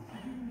now.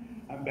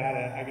 I'm bad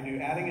at it. I can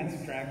do adding and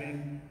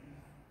subtracting,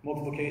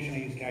 multiplication,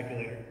 I use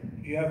calculator.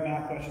 If you have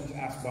math questions,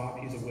 ask Bob.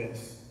 He's a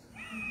whiz.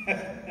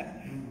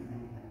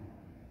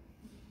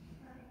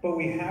 But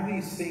we have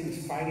these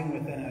things fighting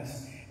within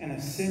us and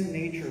a sin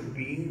nature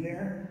being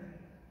there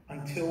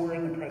until we're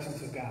in the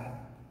presence of God.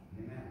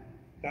 Amen.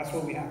 That's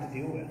what we have to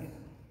deal with.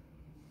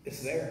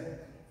 It's there.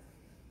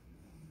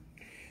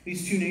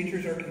 These two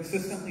natures are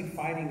consistently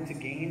fighting to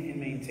gain and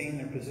maintain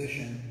their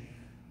position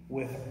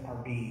with our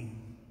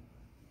being.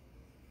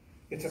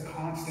 It's a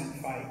constant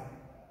fight.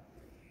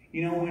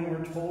 You know, when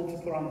we're told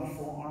to put on the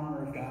full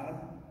armor of God,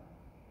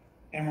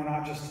 and we're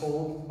not just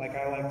told, like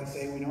I like to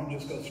say, we don't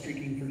just go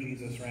streaking for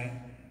Jesus, right?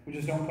 We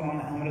just don't put on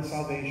the helmet of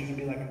salvation and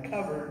be like a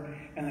cover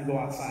and then go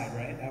outside,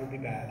 right? That would be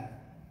bad.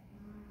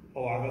 A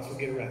lot of us would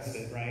get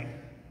arrested, right?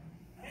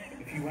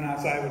 If you went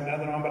outside with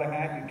nothing on but a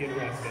hat, you'd get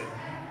arrested.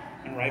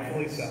 And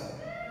rightfully so.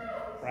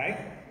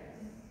 Right?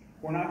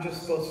 We're not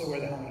just supposed to wear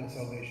the helmet of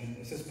salvation.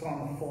 It says put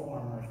on the full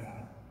armor of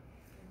God.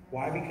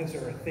 Why? Because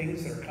there are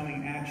things that are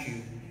coming at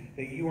you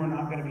that you are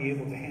not going to be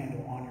able to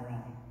handle on your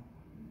own.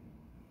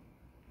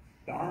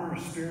 The armor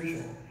is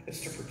spiritual.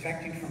 It's to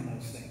protect you from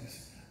those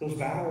things. Those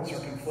battles are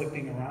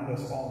conflicting around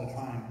us all the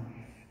time.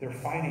 They're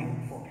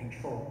fighting for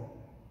control.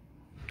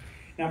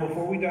 Now,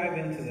 before we dive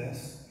into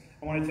this,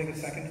 I want to take a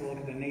second to look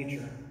at the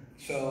nature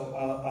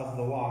of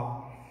the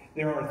law.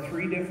 There are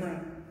three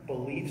different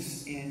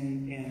beliefs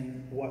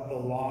in what the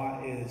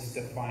law is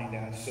defined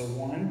as. So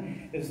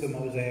one is the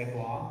Mosaic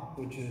law,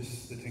 which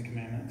is the Ten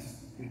Commandments.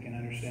 We can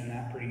understand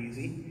that pretty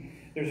easy.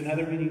 There's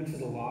another meaning to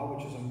the law,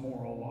 which is a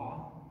moral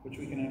law, which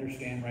we can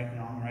understand right and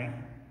wrong, right?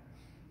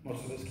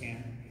 Most of us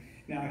can.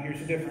 Now, here's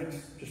the difference,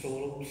 just a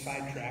little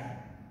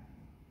sidetrack.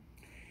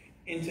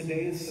 In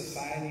today's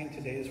society, in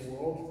today's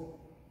world,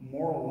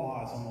 moral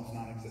law is almost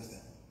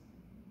non-existent.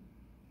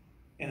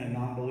 In a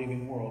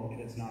non-believing world,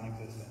 it is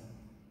non-existent.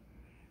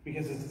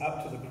 Because it's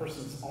up to the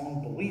person's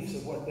own beliefs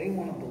of what they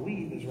want to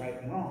believe is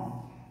right and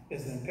wrong,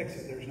 is then fix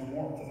it. There's no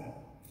moral to that.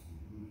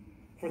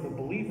 For the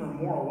believer,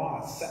 moral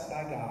law is set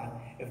by God.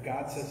 If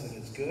God says it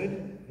is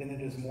good, then it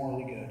is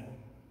morally good.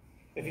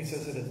 If he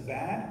says it is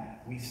bad,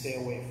 we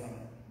stay away from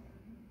it.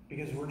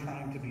 Because we're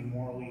trying to be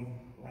morally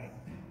right.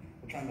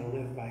 We're trying to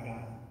live by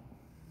God.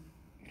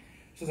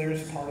 So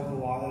there's part of the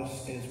law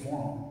that is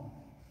moral.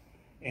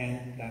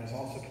 And that is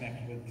also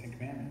connected with the Ten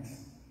Commandments.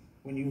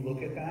 When you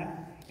look at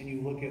that, and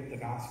you look at the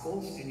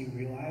Gospels, and you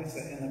realize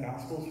that in the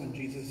Gospels, when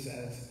Jesus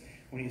says,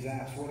 when he's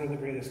asked, what are the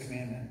greatest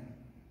commandment?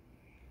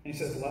 And he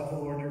says, love the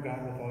Lord your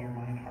God with all your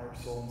mind, heart,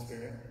 soul, and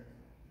spirit.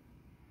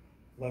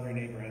 Love your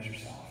neighbor as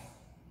yourself.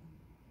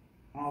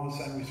 And all of a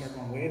sudden we start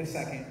going, wait a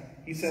second.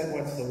 He said,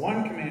 what's the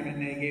one commandment?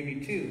 And he gave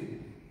you two.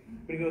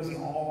 But he goes, in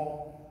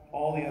all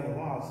the other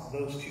laws,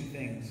 those two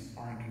things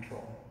are in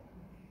control.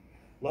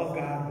 Love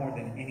God more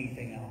than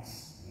anything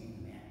else.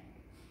 Amen.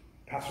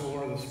 Pastor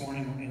Laura this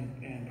morning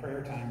in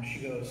prayer time,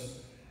 she goes,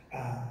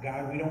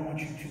 God, we don't want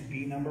you to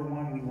be number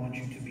one. We want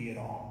you to be it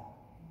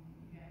all.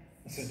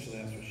 Essentially,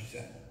 that's what she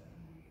said.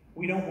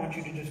 We don't want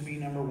you to just be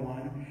number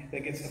one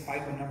that gets to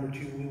fight with number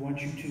two. We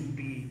want you to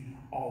be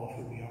all of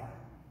who we are.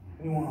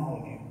 We want all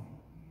of you.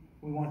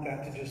 We want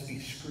that to just be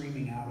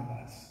screaming out of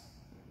us.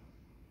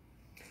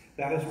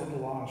 That is what the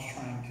law is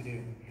trying to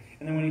do.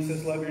 And then when he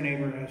says, love your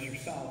neighbor as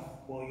yourself,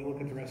 well, you look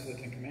at the rest of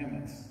the Ten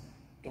Commandments.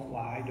 Don't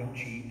lie, don't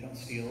cheat, don't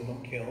steal,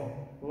 don't kill.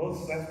 Well,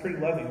 that's pretty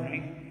loving,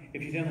 right?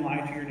 If you didn't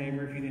lie to your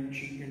neighbor, if you didn't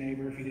cheat your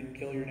neighbor, if you didn't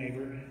kill your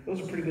neighbor,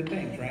 those are pretty good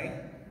things, right?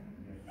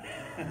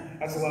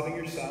 That's loving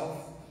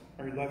yourself,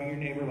 or loving your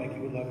neighbor like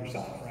you would love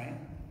yourself, right?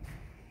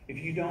 If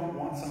you don't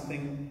want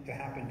something to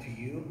happen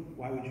to you,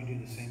 why would you do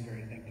the same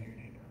very thing to your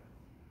neighbor?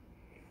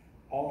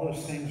 All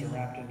those things are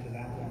wrapped into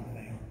that one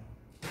thing.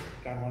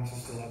 God wants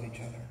us to love each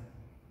other.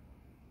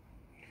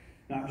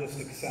 Not just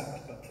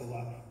accept, but to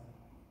love.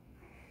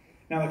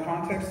 Now, the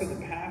context of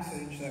the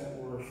passage that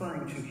we're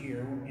referring to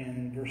here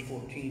in verse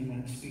 14, when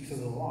it speaks of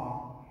the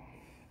law,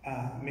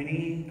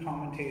 many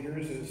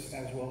commentators,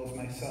 as well as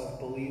myself,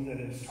 believe that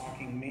it is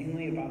talking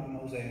mainly about the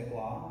Mosaic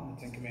Law and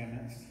the Ten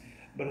Commandments,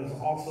 but it is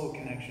also a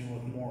connection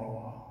with moral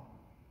law.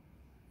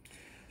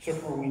 So,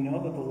 for we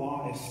know that the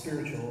law is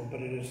spiritual, but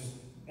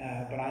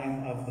I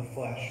am of the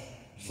flesh,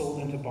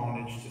 sold into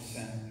bondage to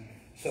sin.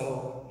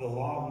 So, the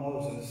law of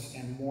Moses,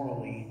 and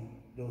morally,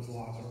 those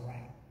laws are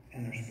right,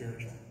 and they're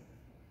spiritual.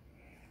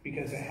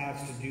 Because it has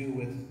to do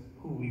with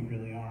who we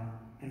really are.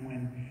 And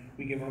when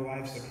we give our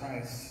lives to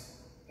Christ,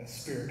 that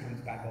Spirit comes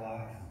back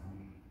alive.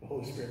 The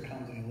Holy Spirit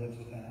comes and he lives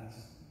within us.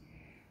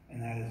 And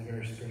that is a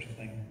very spiritual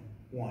thing.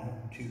 1,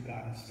 2,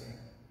 God is Spirit.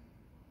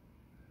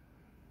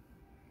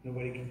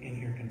 Nobody in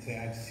here can say,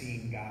 I've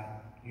seen God.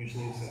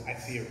 Usually it's I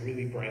see a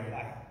really bright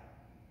light.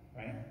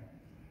 Right?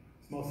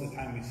 Most of the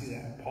time we see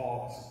that.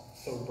 Paul's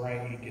so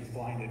bright he gets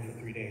blinded for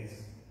 3 days.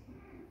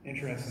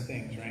 Interesting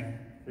things, right?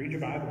 Read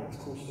your Bible.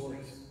 It's cool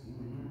stories.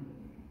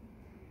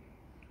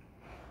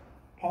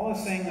 Paul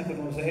is saying that the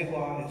Mosaic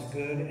Law is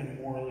good and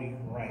morally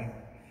right.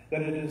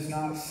 That it is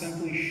not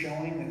simply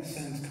showing that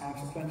sin's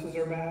consequences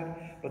are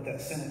bad, but that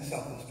sin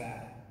itself is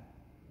bad.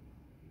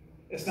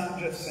 It's not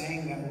just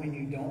saying that when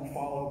you don't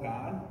follow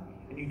God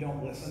and you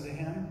don't listen to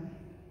him,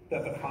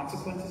 that the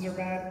consequences are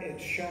bad.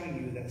 It's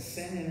showing you that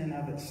sin in and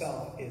of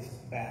itself is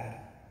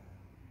bad.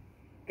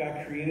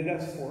 God created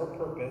us for a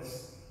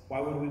purpose. Why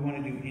would we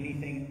want to do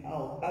anything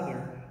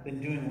other than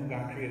doing what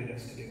God created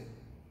us to do?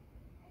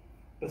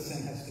 But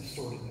sin has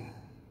distorted that.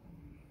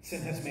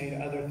 Sin has made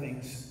other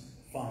things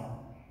fun,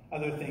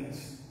 other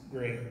things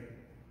great,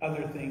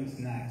 other things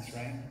nice,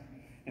 right?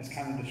 And it's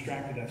kind of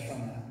distracted us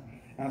from that.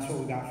 And that's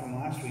what we got from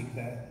last week,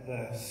 that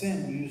the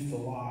sin used the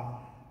law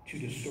to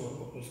distort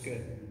what was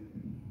good.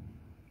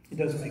 It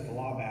doesn't make the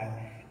law bad,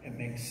 it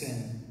makes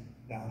sin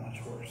that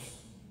much worse.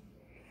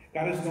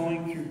 God is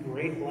going through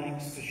great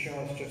lengths to show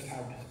us just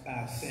how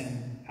bad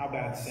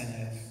sin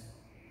is.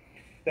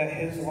 That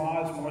his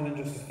law is more than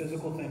just a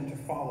physical thing to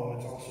follow,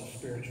 it's also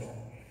spiritual.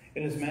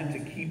 It is meant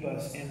to keep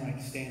us in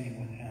right standing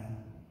with him.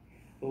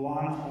 The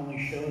law not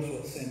only shows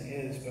what sin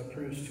is, but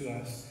proves to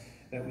us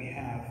that we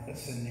have a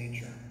sin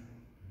nature.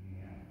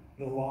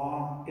 The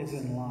law is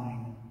in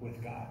line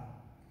with God.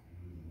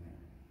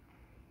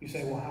 You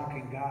say, well, how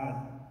can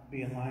God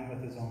be in line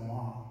with his own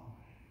law?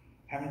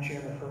 Haven't you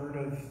ever heard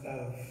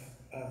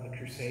of the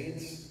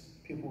Crusades?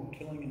 People were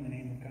killing in the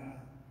name of God.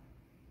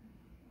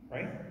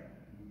 Right?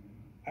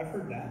 I've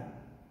heard that.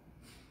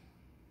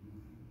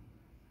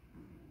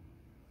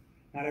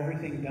 Not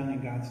everything done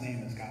in God's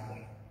name is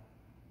godly.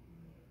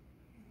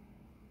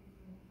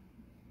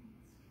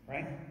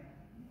 Right?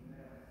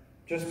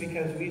 Just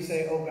because we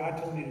say, oh, God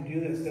told me to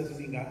do this, doesn't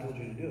mean God told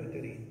you to do it,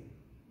 did he?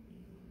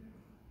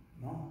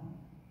 No.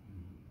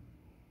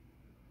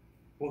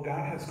 What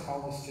God has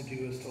called us to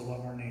do is to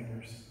love our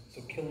neighbors.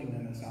 So killing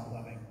them is not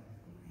loving.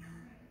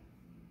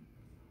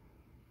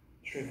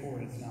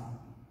 Straightforward, it's not.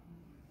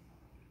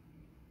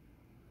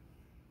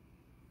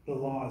 The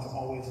law is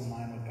always in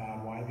line with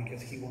God. Why?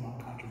 Because he will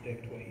not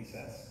contradict what he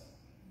says.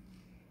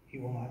 He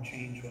will not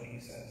change what he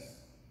says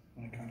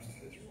when it comes to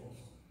his rules.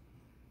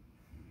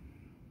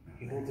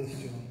 He holds us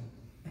to him.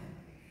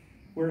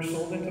 We're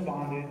sold into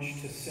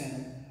bondage to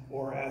sin,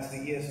 or as the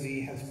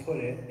ESV has put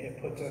it,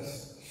 it puts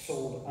us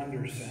sold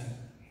under sin.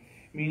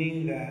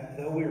 Meaning that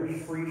though we are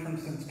free from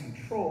sin's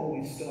control,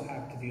 we still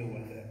have to deal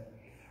with it.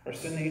 Our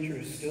sin nature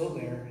is still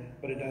there,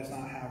 but it does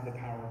not have the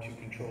power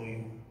to control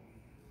you.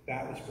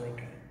 That was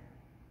broken.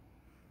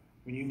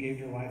 When you gave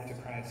your life to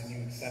Christ and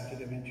you accepted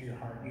him into your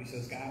heart, you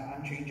says, God,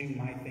 I'm changing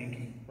my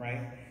thinking,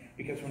 right?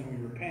 Because when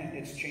we repent,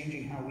 it's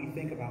changing how we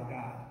think about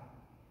God.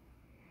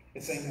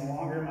 It's saying, no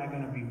longer am I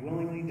going to be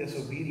willingly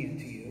disobedient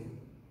to you,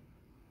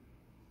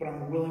 but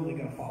I'm willingly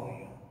going to follow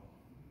you.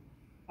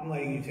 I'm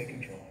letting you take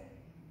control.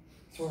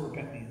 That's what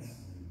repent means.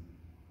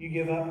 You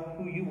give up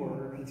who you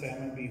were and say, I'm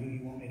going to be who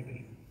you want me to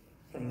be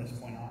from this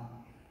point on.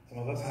 Some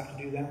of us have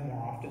to do that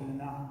more often than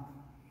not.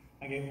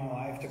 I gave my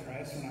life to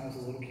Christ when I was a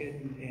little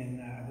kid in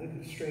I believe it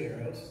was Straight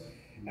Arrows,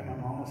 and my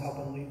mom was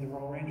helping lead the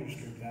Royal Rangers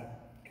group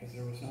that because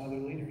there was no other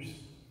leaders.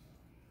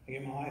 I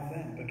gave my life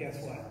then, but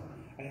guess what?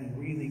 I didn't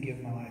really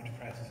give my life to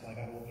Christ until I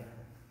got older.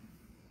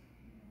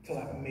 Until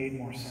that made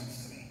more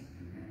sense to me.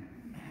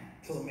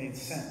 Until it made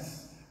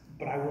sense.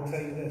 But I will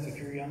tell you this, if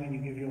you're young and you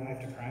give your life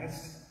to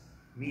Christ,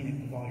 mean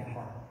it with all your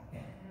heart.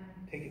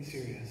 Take it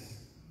serious.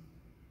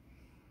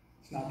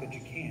 It's not that you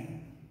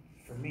can't.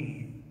 For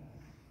me,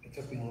 it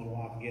took me a little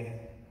while to get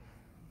it.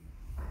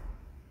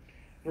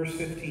 Verse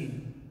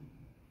 15.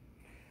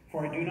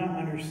 For I do not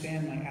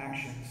understand my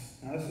actions.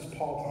 Now this is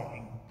Paul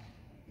talking.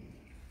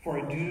 For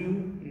I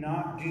do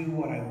not do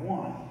what I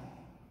want,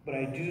 but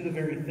I do the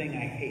very thing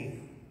I hate.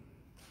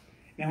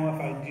 Now if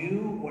I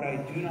do what I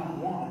do not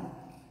want,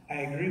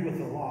 I agree with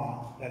the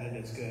law that it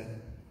is good.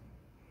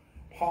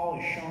 Paul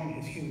is showing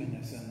his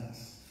humanness in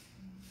this.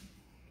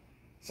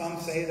 Some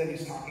say that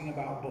he's talking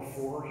about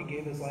before he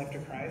gave his life to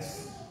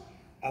Christ.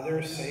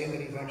 Others say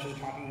that he's actually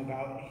talking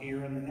about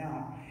here and the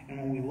now. And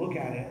when we look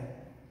at it,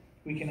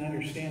 we can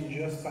understand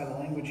just by the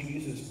language he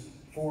uses,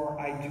 for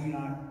I do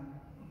not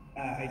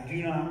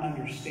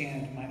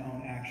understand my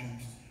own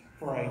actions,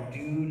 for I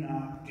do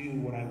not do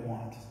what I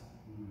want,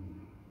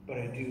 but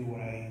I do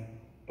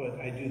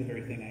the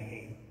very thing I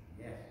hate.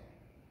 Yes.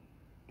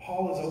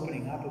 Paul is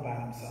opening up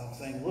about himself,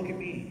 saying, look at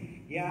me.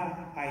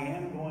 Yeah, I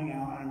am going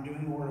out and I'm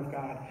doing the Word of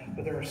God,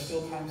 but there are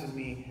still times in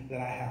me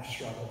that I have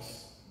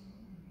struggles.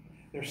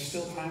 There's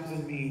still times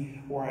in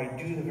me where I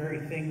do the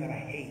very thing that I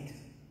hate.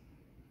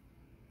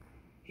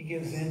 He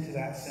gives in to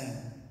that sin.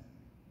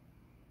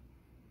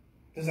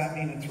 Does that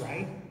mean it's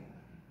right?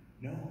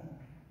 No.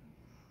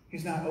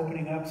 He's not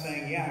opening up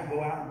saying, yeah,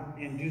 go out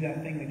and do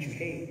that thing that you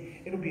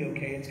hate. It'll be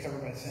okay. It's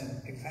covered by sin.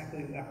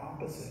 Exactly the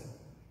opposite.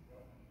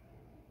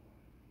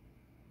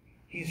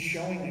 He's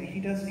showing that he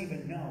doesn't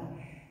even know.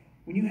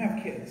 When you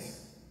have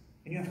kids,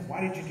 and you ask,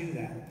 why did you do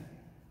that?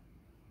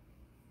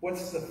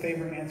 What's the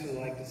favorite answer they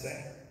like to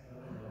say?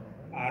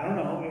 I don't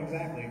know,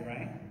 exactly,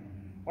 right?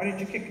 Why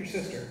did you kick your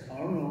sister? I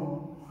don't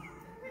know.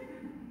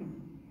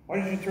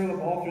 Why did you throw the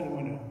ball through the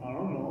window? I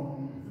don't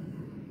know.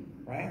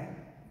 Right?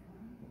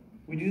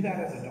 We do that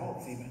as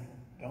adults even,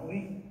 don't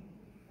we?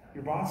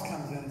 Your boss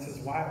comes in and says,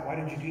 why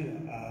did you do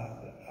that?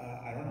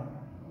 I don't know.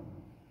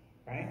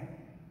 Right?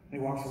 And he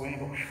walks away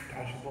and goes,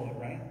 dodge the bullet,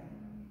 right?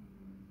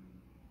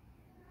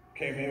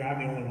 Okay, maybe I'm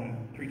the only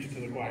one preaching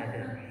to the choir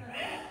here.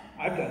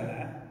 I've done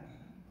that.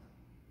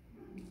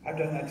 I've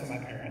done that to my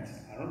parents.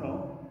 I don't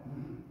know.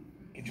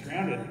 Get you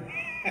grounded.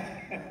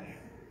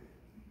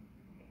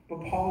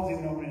 But Paul's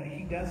even opening it.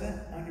 He doesn't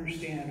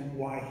understand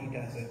why he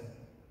does it.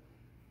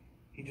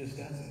 He just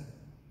does it.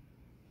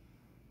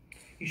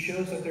 He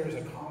shows that there is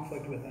a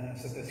conflict within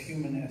us, that this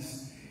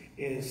humanness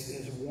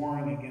is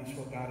warring against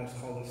what God has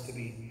called us to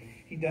be.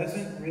 He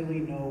doesn't really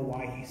know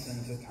why he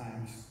sins at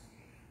times.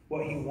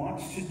 What he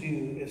wants to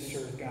do is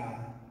serve God.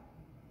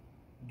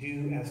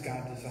 Do as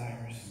God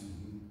desires.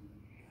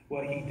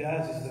 What he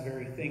does is the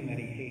very thing that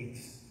he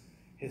hates.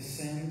 His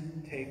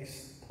sin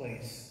takes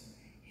place.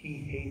 He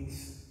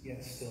hates,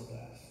 yet still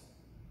does.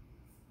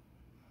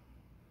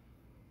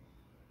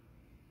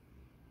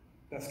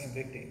 That's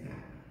convicting.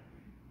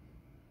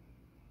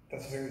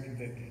 That's very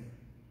convicting.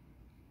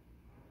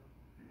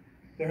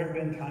 There have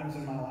been times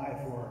in my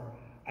life where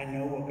I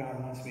know what God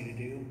wants me to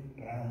do,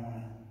 but I don't want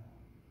to.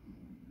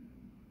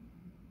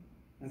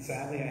 And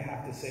sadly, I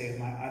have to say,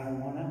 I don't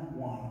want to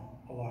won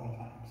a lot of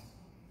times.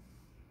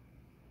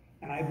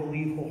 And I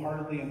believe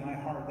wholeheartedly in my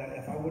heart that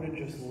if I would have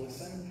just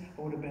listened,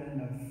 I would have been in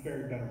a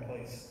very better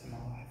place in my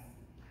life.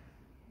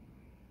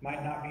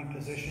 Might not be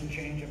position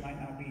change, it might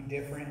not be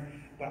different,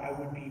 but I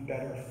would be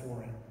better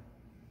for it.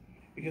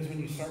 Because when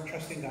you start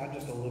trusting God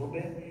just a little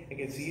bit, it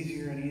gets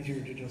easier and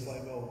easier to just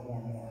let go of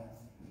more and more.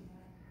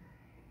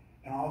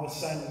 And all of a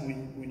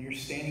sudden, when you're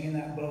standing in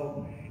that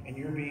boat and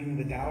you're being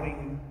the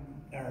doubting,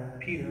 or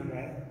Peter,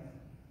 right?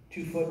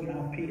 2-foot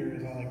mouth Peter,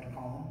 as I like to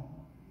call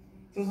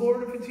him. Says,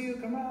 Lord, if it's you,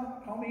 come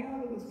out. Call me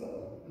out of this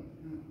boat.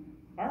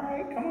 All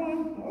right, come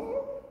on.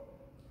 Oh.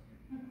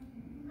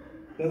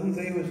 Doesn't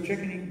say he was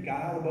chicken. He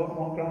got out of the boat and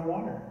walked on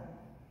water.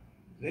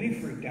 Then he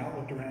freaked out,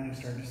 looked around, and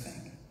started to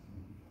sink.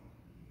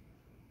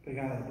 But he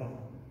got out of the boat.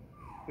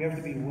 We have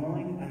to be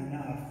willing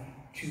enough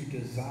to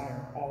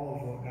desire all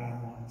of what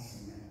God wants.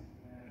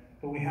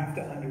 But we have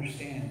to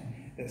understand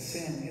that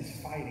sin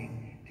is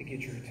fighting to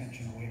get your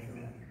attention away from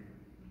Him.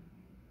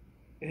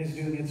 It is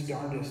doing its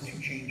darndest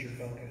to change your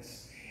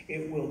focus.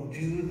 It will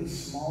do the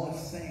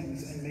smallest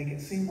things and make it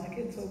seem like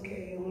it's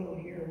okay, a little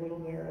here, a little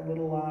there, a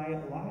little lie.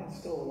 A lie is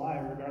still a lie,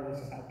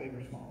 regardless of how big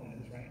or small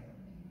it is, right?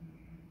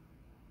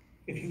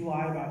 If you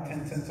lie about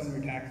 10 cents on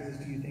your taxes,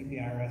 do you think the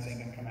IRS ain't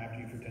going to come after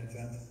you for 10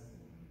 cents?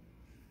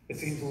 It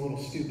seems a little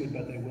stupid,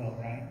 but they will,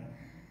 right?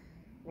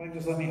 Like,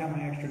 just let me have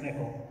my extra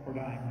nickel or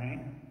dime, right?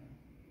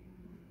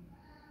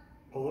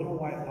 A little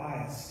white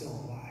lie is still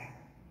a lie.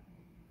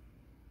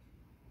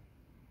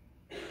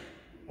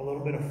 A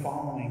little bit of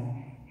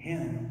following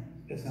him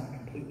is not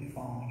completely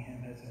following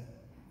him, is it?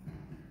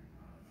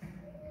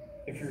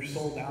 If you're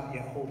sold out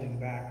yet holding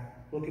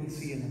back, look and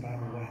see in the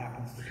Bible what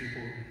happens to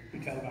people who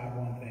tell God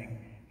one thing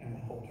and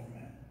withhold from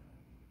it.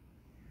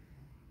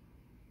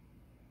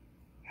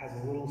 Has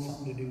a little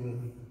something to do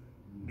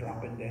with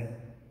dropping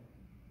dead.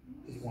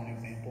 This is one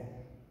example.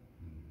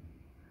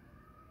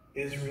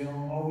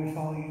 Israel, oh, we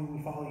follow you,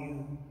 we follow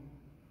you.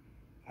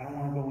 I don't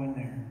want to go in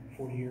there.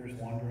 40 years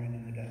wandering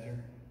in the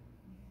desert.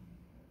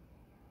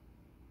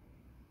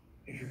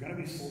 If you're going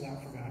to be sold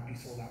out for God, be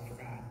sold out for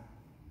God.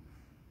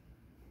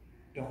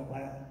 Don't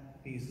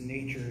let these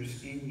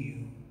natures in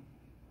you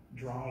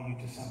draw you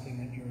to something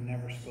that you were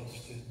never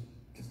supposed to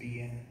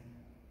be in.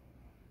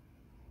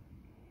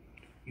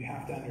 You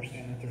have to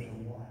understand that there's a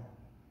war.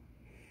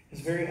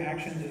 His very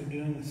actions of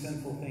doing the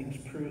sinful things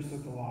proves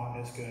that the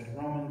law is good.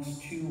 Romans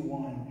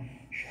 2:1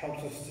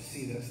 helps us to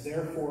see this.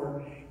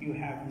 Therefore, you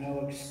have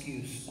no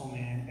excuse, O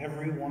man,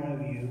 every one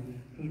of you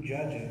who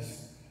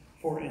judges.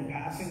 For in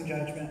passing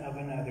judgment of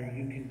another,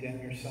 you condemn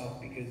yourself,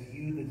 because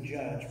you, the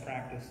judge,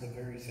 practice the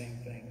very same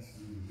things.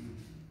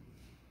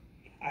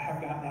 I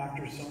have gotten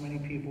after so many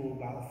people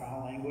about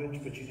foul language,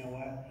 but you know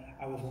what?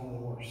 I was one of the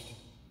worst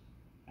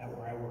at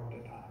where I worked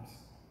at times.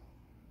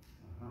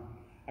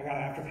 I got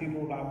after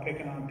people about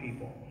picking on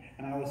people,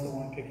 and I was the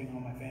one picking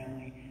on my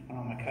family and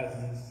on my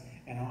cousins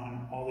and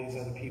on all these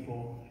other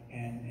people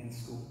in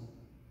school.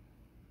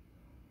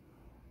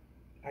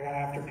 I got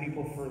after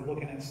people for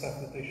looking at stuff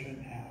that they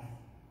shouldn't have.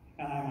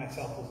 And I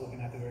myself was looking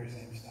at the very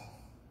same stuff.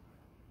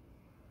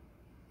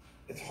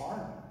 It's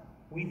hard.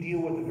 We deal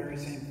with the very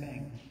same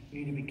thing. We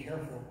need to be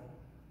careful.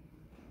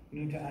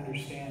 We need to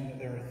understand that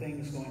there are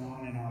things going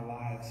on in our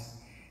lives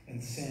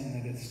and sin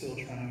that is still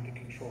trying to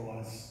control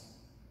us,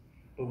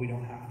 but we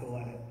don't have to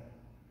let it.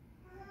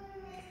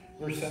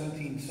 Verse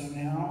 17, so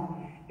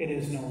now it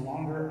is no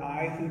longer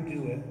I who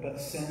do it, but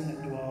sin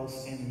that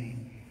dwells in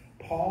me.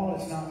 Paul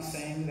is not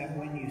saying that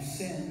when you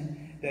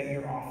sin, that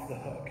you're off the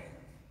hook.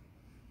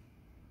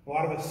 A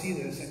lot of us see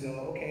this and go,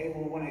 okay,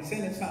 well, when I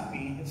sin, it's not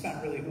me. It's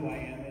not really who I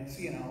am. It's,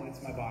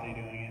 it's my body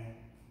doing it.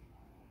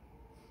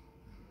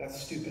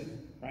 That's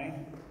stupid, right?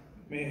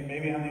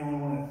 Maybe I'm the only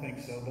one that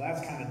thinks so, but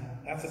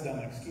that's a dumb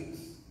excuse.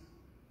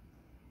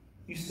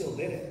 You still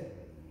did it.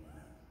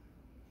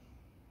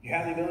 You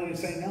had the ability to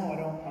say,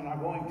 no, I'm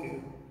not going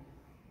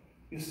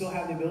to. You still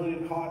have the ability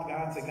to call out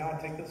God and say, God,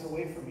 take this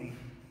away from me.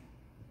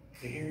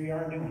 So here you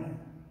are doing it.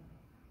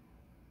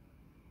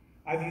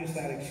 I've used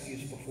that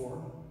excuse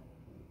before.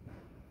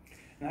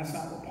 And that's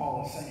not what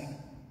Paul is saying.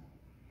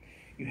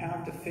 You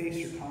have to face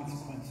your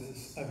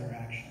consequences of your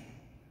action.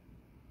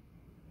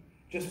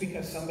 Just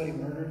because somebody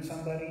murdered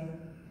somebody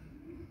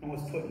and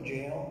was put in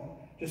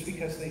jail, just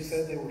because they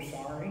said they were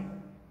sorry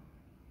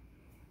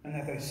and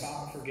that they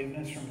sought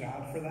forgiveness from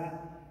God for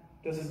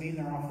that, doesn't mean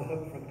they're off the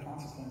hook for the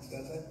consequence,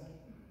 does it?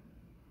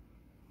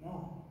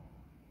 No.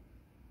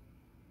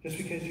 Just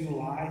because you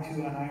lie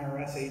to an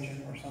IRS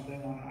agent or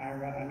something on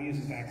IRS, I'm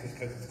using taxes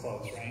because it's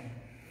close, right?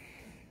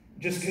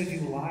 Just because you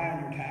lie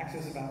on your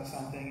taxes about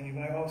something and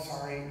you're like, oh,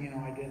 sorry,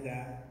 I did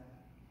that.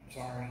 I'm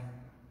sorry.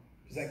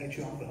 Does that get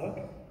you off the hook?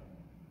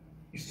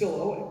 You still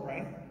owe it,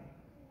 right?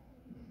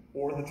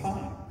 Or the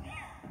time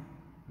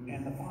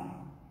and the fine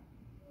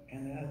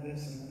and the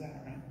this and the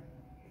that, right?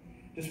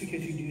 Just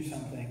because you do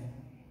something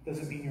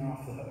doesn't mean you're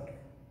off the hook.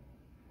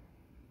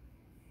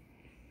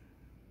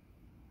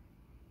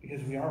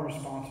 Because we are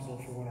responsible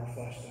for what our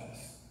flesh does.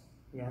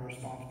 We are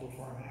responsible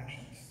for our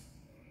actions.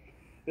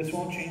 This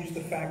won't change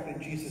the fact that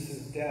Jesus'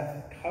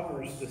 death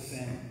covers the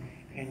sin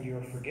and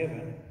you're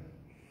forgiven,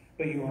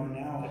 but you are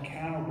now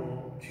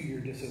accountable to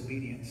your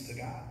disobedience to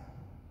God.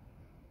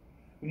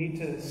 We need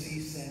to see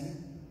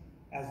sin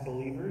as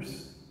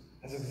believers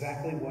as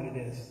exactly what it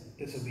is,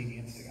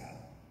 disobedience to God.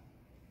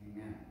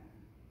 Amen.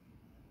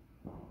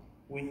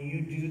 When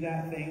you do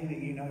that thing that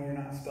you know you're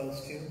not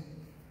supposed to,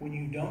 when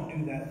you don't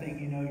do that thing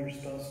you know you're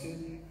supposed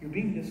to, you're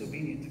being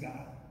disobedient to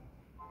God.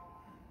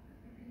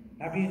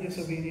 Not being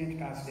disobedient to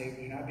God's David.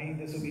 You're not being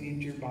disobedient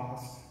to your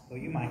boss, though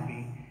you might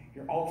be.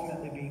 You're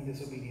ultimately being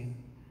disobedient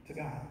to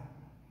God.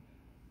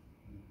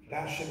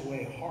 That should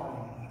weigh hard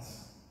on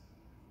us.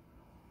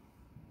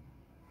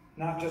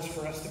 Not just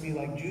for us to be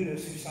like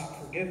Judas, who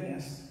sought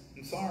forgiveness,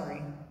 I'm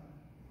sorry,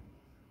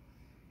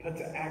 but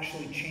to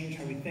actually change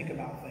how we think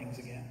about things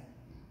again.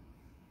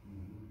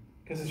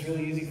 Because it's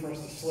really easy for us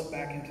to slip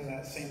back into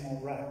that same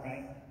old rut,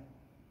 right?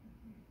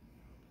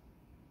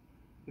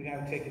 We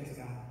got to take it to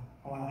God.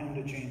 Allow him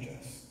to change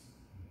us.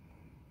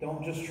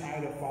 Don't just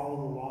try to follow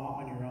the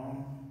law on your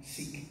own.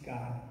 Seek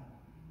God.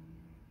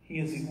 He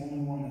is the only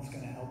one that's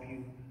going to help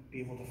you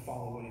be able to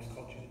follow what he's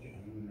called you to do.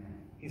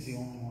 Amen. He's the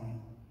only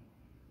one.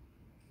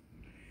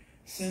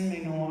 Sin may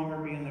no longer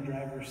be in the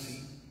driver's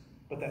seat.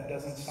 but that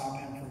doesn't stop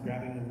him from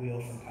grabbing the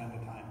wheel from time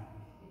to time.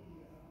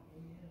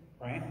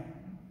 Right?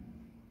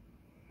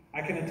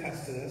 I can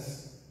attest to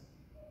this.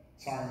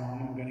 Sorry,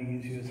 Mom, I'm going to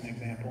use you as an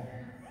example.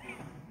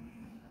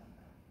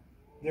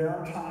 There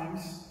are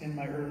times in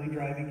my early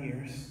driving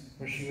years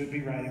where she would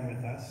be riding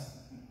with us.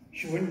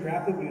 She wouldn't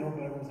grab the wheel,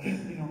 but it was,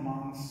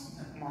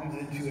 mom's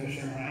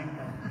intuition, right?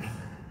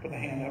 Put the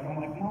hand up. I'm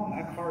like, Mom,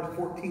 that car is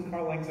 14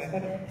 car lengths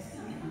ahead of us.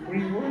 What are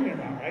you worrying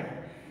about, right?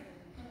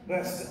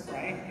 That's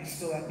right. It's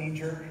still that knee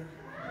jerk.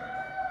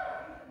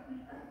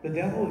 The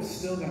devil is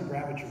still going to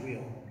grab at your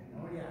wheel.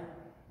 Oh, yeah.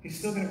 He's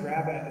still going to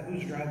grab at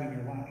who's driving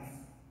your life.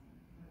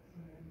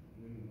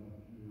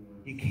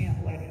 You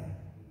can't let him.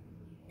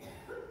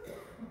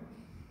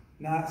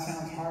 Now, that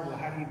sounds hard. Well,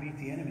 how do you beat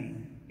the enemy?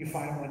 You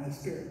fight him with the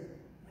Spirit.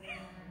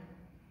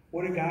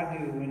 What did God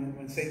do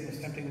when Satan was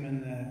tempting him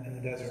in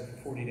the desert for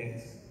 40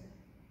 days?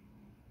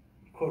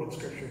 He quoted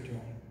Scripture to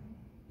him.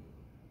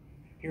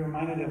 He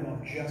reminded him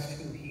of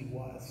just who he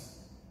was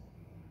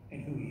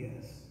and who he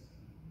is.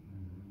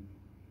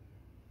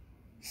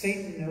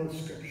 Satan knows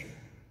Scripture.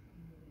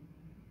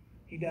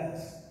 He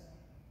does.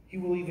 He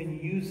will even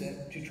use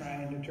it to try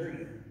and deter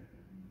you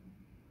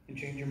and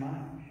change your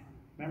mind.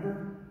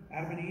 Remember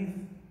Adam and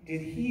Eve?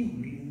 Did he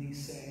really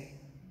say?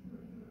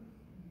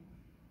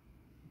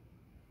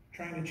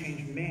 Trying to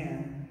change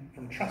man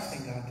from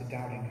trusting God to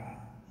doubting God.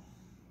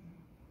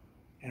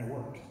 And it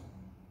worked.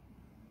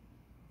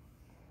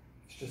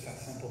 It's just that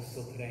simple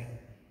still today.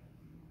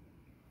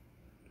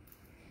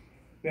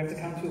 We have to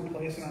come to a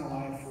place in our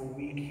life where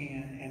we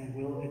can and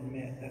will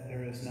admit that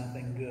there is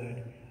nothing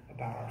good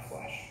about our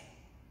flesh.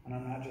 And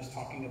I'm not just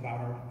talking about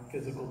our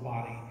physical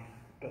body,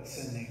 but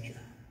sin nature.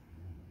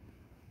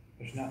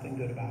 There's nothing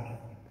good about it.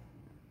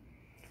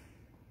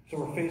 So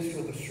we're faced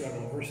with a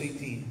struggle. Verse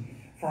 18.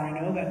 For I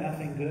know that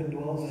nothing good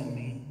dwells in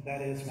me,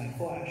 that is my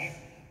flesh.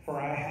 For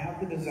I have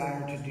the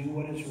desire to do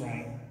what is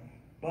right,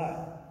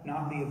 but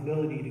not the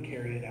ability to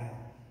carry it out.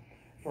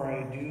 For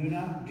I do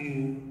not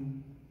do...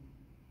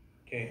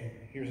 Okay,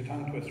 here's a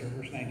tongue twister,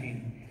 verse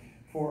 19.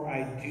 For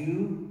I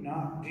do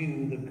not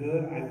do the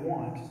good I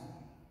want,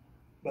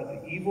 but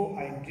the evil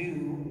I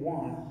do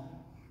want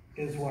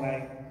is what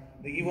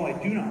the evil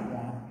I do not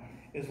want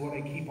is what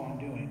I keep on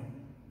doing.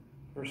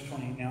 Verse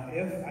 20. Now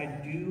if I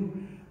do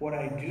what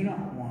I do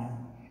not want,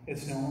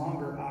 it's no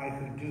longer I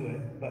who do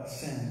it, but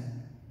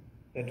sin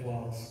that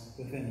dwells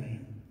within me.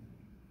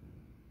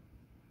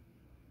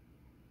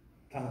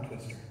 Tongue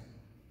twister.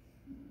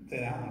 Say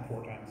that one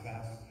 4 times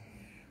fast.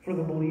 For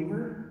the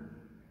believer,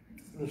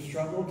 the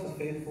struggle to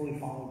faithfully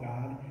follow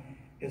God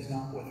is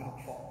not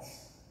without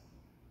faults.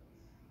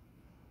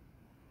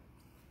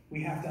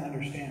 We have to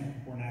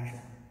understand we're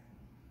natural.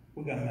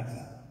 We're going to mess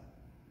up.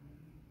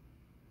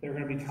 There are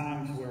going to be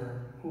times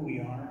where who we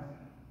are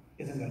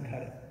isn't going to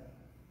cut it.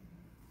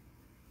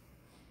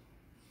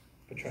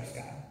 But trust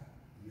God.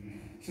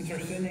 Since our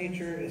sin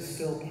nature is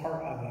still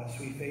part of us,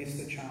 we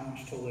face the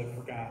challenge to live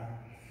for God.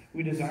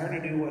 We desire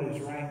to do what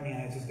is right in the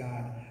eyes of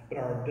God, but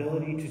our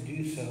ability to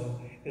do so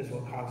is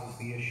what causes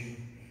the issue.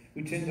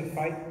 We tend to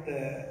fight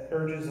the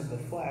urges of the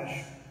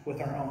flesh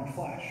with our own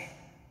flesh,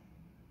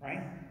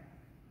 right?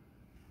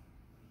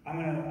 I'm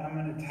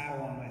gonna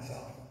tattle on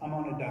myself. I'm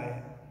on a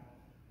diet.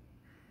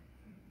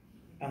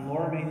 And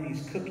Laura made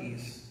these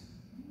cookies.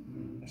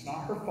 It's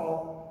not her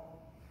fault.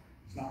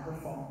 It's not her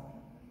fault.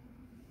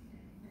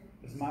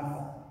 It's my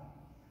fault.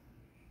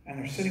 And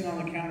they're sitting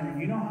on the counter,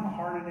 and you know how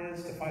hard it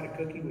is to fight a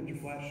cookie with your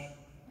flesh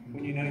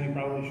when you know you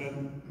probably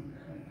shouldn't?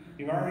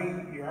 You're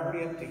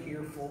already up to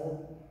here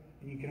full,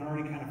 and you can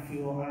already kind of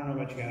feel, I don't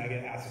know about you guys, I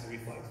get acid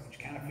reflux, but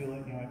you kind of feel it,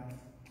 and you're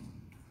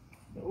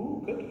like,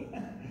 ooh, cookie.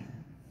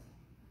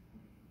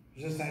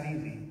 It's just that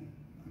easy.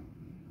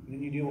 And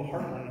then you deal with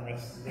heartburn the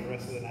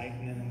rest of the night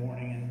and in the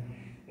morning, and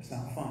it's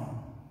not fun.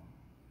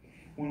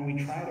 When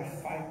we try to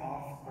fight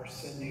off our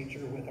sin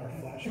nature with our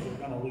flesh, we're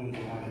going to lose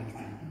a lot of the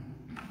time.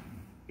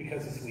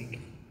 Because it's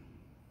weak.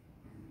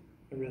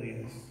 It really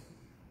is.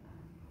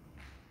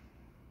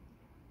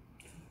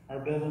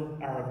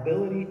 Our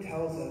ability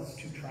tells us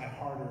to try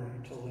harder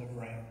to live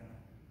right.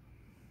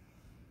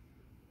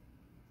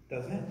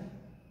 Doesn't it?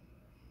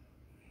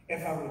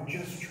 If I would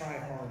just try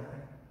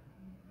harder.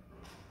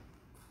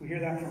 We hear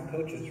that from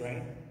coaches,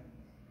 right?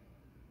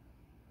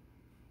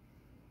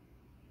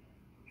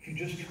 If you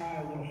just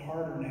try a little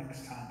harder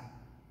next time.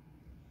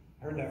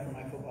 I heard that from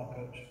my football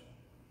coach.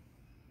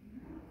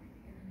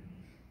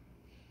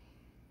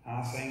 I'm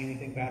not saying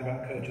anything bad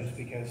about coaches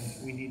because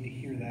we need to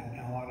hear that, and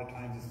a lot of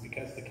times it's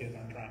because the kids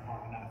aren't trying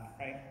hard enough,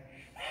 right?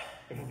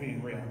 If we're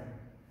being real.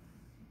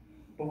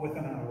 But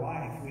within our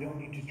life, we don't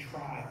need to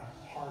try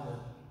harder.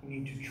 We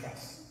need to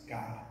trust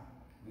God.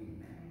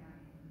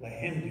 Let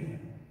Him do it.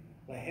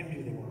 Let Him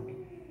do the work.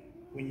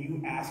 When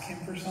you ask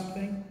Him for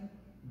something,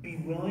 be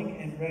willing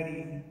and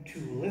ready to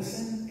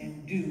listen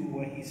and do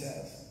what He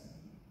says.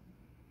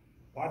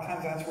 A lot of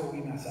times that's where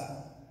we mess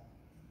up.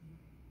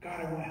 God,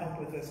 I want help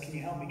with this. Can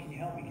you help me? Can you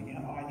help me? Can you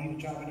help me? Oh, I need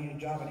a job. I need a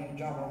job. I need a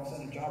job. All of a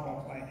sudden, a job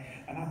walks by.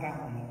 And not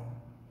that one,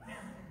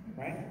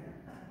 though. Right?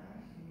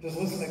 Just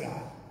listen to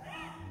God.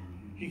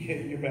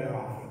 you're better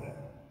off with it.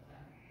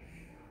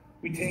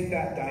 We take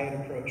that diet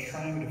approach,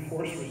 trying to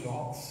force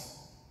results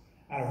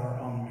out of our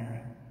own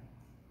merit.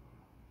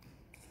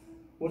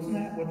 Wasn't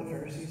that what the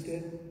Pharisees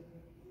did?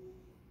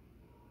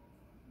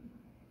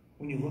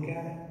 When you look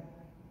at it,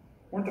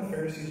 weren't the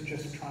Pharisees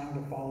just trying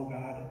to follow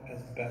God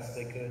as best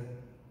they could?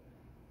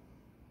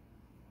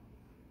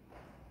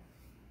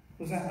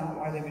 Was that not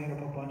why they made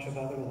up a bunch of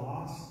other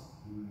laws?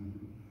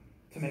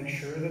 To make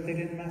sure that they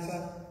didn't mess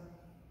up?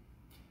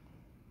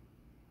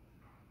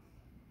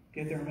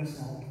 Yet they're missing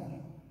the whole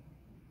point,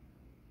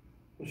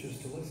 which is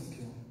to listen to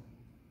him,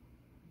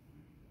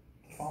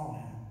 to follow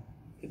him,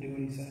 to do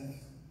what he says.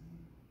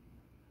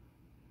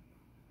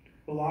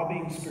 The law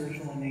being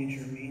spiritual in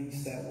nature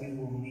means that we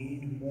will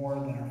need more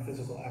than our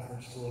physical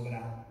efforts to live it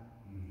out.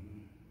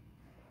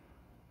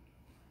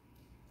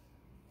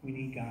 We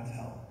need God's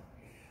help.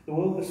 The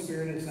will of the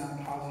Spirit is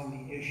not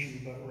causing the issue,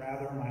 but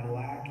rather my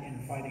lack in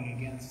fighting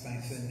against my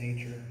sin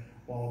nature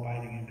while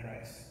abiding in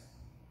Christ.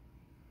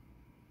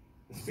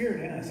 The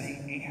Spirit in us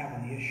ain't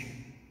having the issue.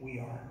 We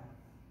are.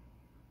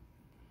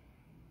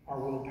 Our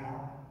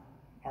willpower,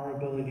 our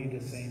ability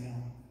to say no,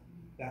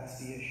 that's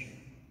the issue.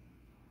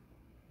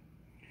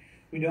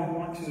 We don't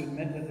want to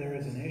admit that there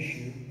is an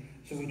issue,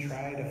 so we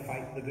try to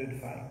fight the good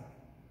fight,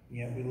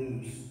 yet we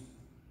lose.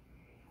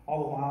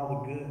 All the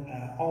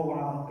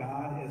while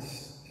God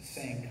is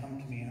saying, "Come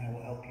to me and I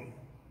will help you."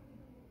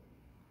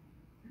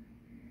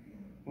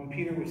 When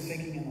Peter was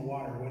sinking in the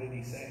water, what did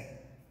he say?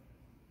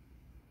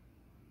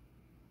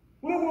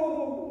 Whoa, whoa,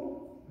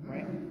 whoa.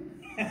 Right?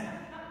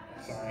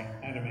 Sorry,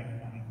 I had to make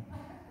it funny.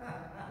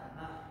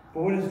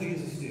 But what does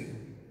Jesus do?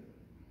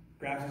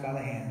 Grabs him by the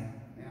hand,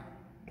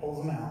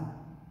 pulls him out,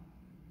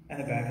 and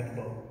the back of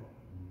the boat.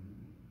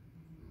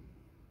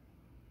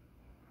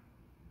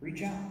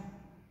 Reach out.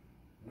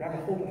 Grab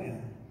a hold of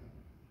him.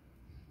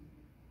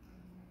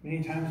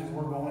 Many times when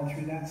we're going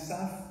through that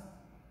stuff,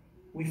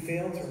 we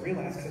fail to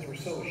realize because we're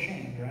so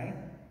ashamed, right?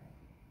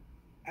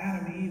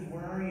 Adam, Eve,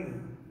 where are you?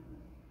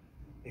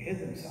 They hid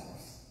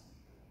themselves.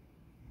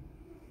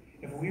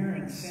 If we were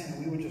in sin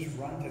and we would just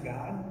run to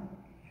God,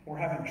 we're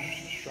having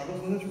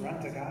struggles with us,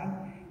 run to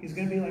God, he's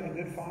going to be like a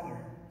good father.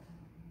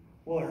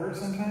 Will it hurt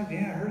sometimes?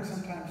 Yeah, it hurts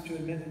sometimes to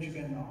admit that you've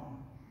been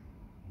wrong.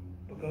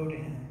 But go to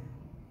him.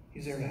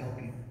 He's there to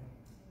help you.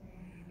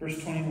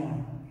 Verse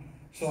 21.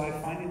 So I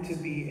find it to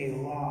be a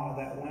law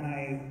that when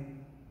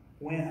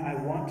I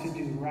want to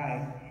do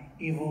right,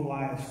 evil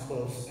lies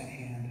close at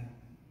hand.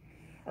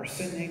 Our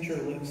sin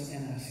nature lives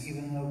in us,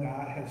 even though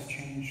God has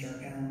changed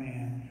our inner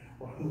man,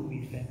 or who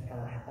we think,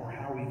 or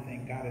how we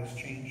think. God has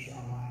changed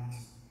our minds.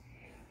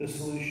 The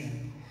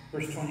solution,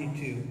 verse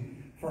 22.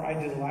 For I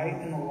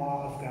delight in the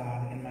law of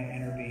God in my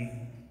inner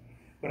being,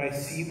 but I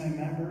see my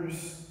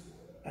members,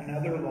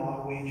 another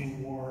law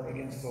waging war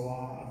against the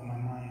law of my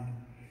mind,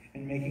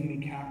 and making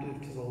me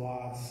captive to the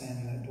law of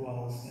sin that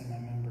dwells in my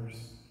members.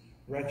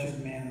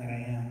 Wretched man that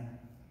I am.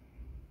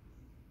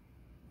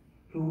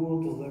 Who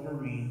will deliver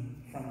me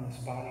from this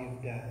body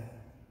of death?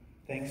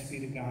 Thanks be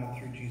to God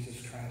through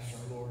Jesus Christ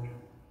our Lord.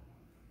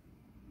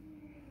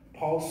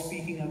 Paul,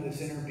 speaking of this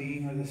inner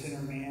being or this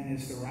inner man,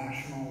 is the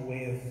rational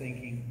way of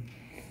thinking,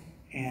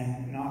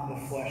 and not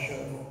the flesh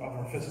of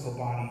our physical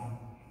body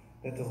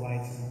that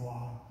delights in the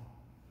law.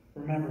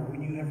 Remember,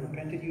 when you have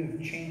repented, you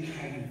have changed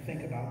how you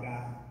think about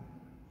God.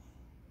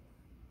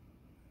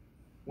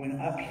 When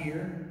up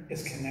here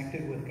is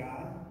connected with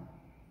God,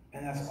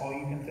 and that's all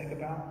you can think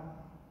about,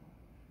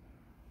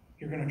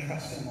 you're going to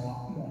trust him a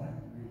lot more.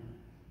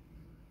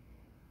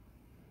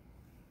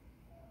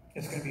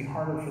 It's going to be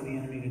harder for the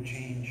enemy to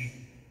change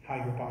how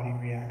your body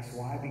reacts.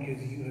 Why?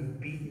 Because you have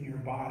beaten your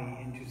body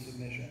into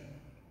submission.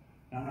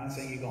 Now, I'm not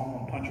saying you go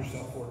home and punch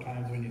yourself 4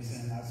 times when you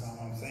sin. That's not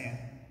what I'm saying.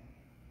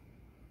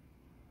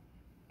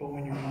 But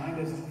when your mind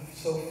is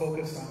so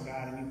focused on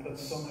God and you put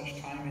so much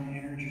time and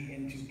energy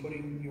into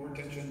putting your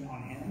attention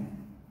on him,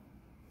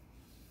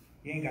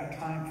 you ain't got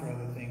time for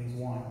other things,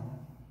 one.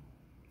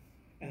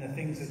 And the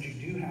things that you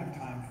do have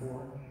time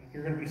for,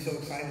 you're going to be so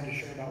excited to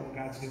share about what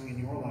God's doing in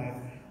your life,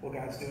 what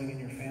God's doing in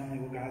your family,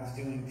 what God's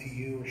doing to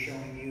you or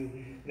showing you,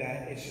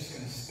 that it's just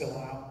going to spill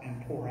out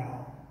and pour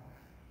out.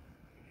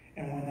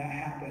 And when that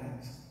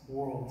happens,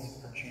 worlds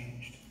are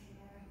changed.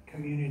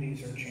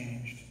 Communities are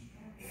changed.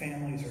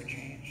 Families are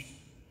changed.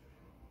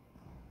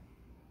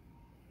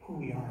 Who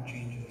we are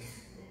changes.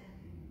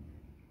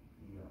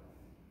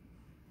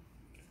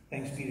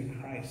 Thanks be to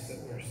Christ that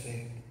we're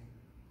saved.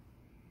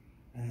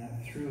 And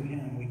that through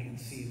him we can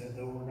see that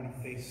though we're going to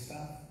face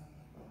stuff,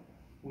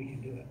 we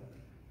can do it.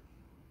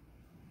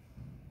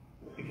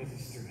 Because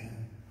it's through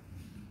him.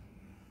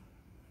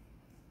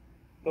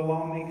 The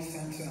law makes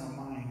sense in our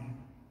mind.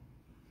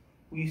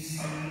 We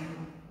see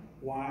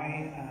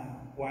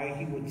why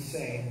he would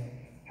say,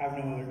 have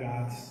no other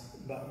gods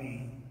but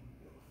me.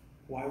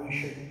 Why we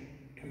should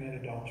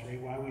commit adultery,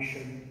 why we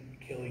shouldn't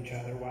kill each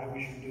other, why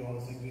we shouldn't do all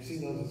those things. We see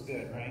those as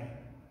good, right?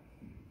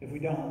 If we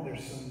don't,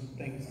 there's some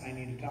things I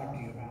need to talk to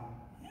you about.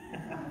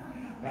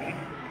 Right?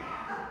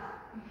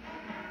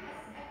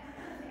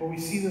 But we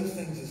see those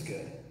things as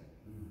good.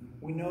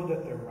 We know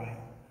that they're right.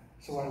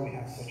 So why do we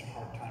have such a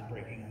hard time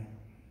breaking them?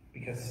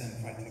 Because sin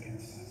fights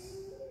against us.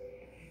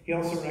 He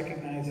also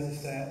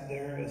recognizes that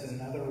there is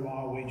another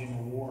law waging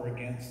a war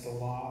against the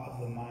law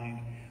of the mind,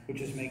 which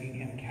is making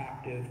him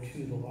captive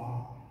to the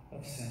law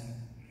of sin.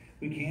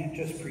 We can't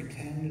just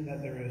pretend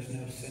that there is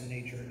no sin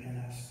nature in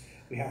us.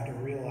 We have to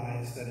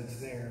realize that it's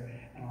there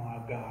and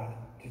allow God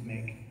to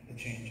make the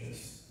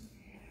changes.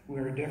 We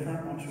are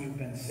different once we've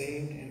been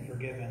saved and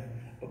forgiven,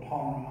 but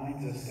Paul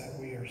reminds us that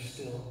we are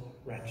still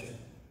wretched.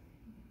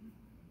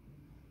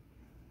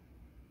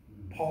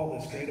 Paul,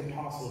 this great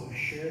apostle who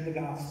shared the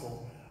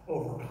gospel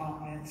over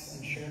continents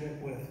and shared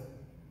it with,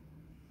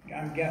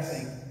 I'm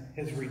guessing,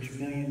 has reached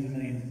millions and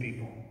millions of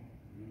people.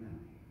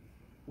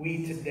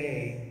 We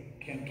today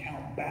can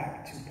count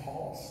back to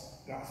Paul's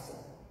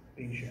gospel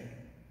being shared.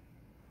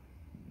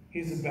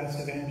 He's the best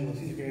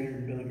evangelist. He's greater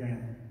than Billy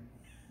Graham.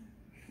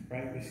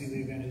 Right? We see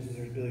the evangelists.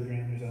 There's Billy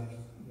Graham, there's us,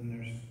 and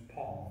there's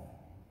Paul.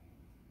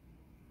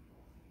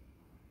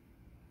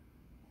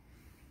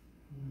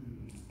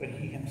 But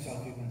he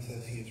himself even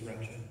says he is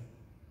wretched.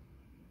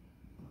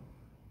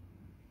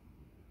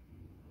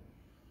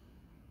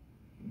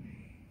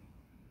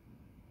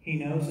 He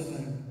knows it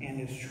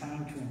and is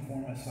trying to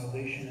inform us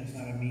salvation is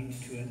not a means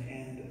to an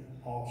end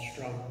all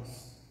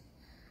struggles,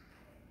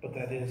 but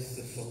that is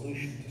the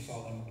solution to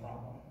solving the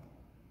problem.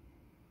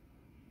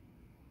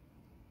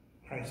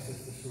 Christ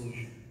is the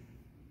solution.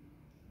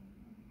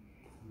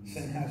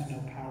 Sin has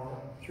no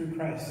power. Through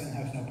Christ, sin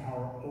has no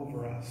power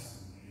over us.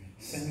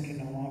 Sin can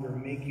no longer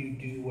make you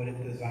do what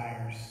it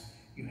desires.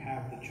 You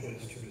have the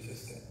choice to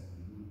resist it.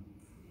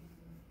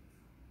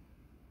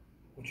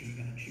 Which are you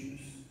going to choose?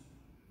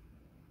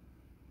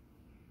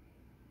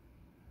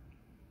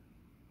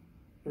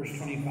 Verse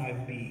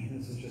 25b,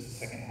 this is just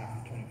the second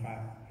half of 25.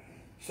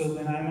 So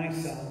then I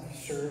myself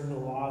serve the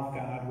law of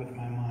God with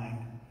my mind,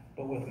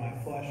 but with my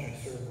flesh I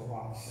serve the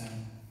law of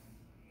sin.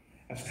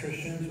 As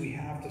Christians, we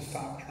have to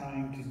stop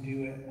trying to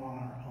do it on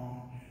our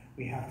own.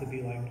 We have to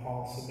be like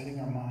Paul, submitting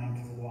our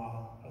mind to the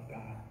law of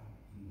God.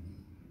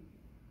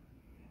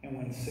 And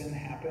when sin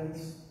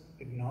happens,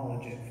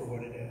 acknowledge it for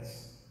what it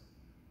is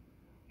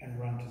and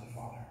run to the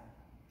Father.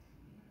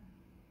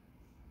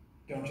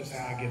 Don't just say,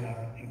 I give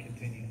up and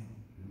continue.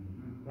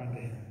 Run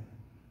to Him.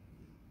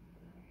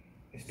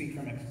 I speak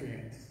from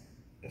experience.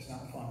 It's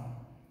not fun,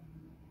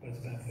 but it's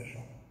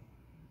beneficial.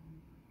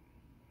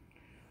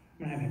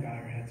 I'm going to have you bow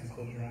your heads and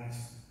close your eyes.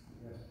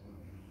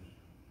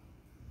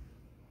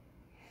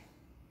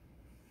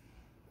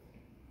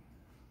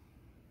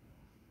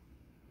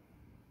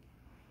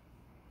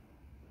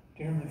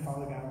 Dear Heavenly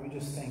Father, God, we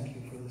just thank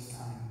you for this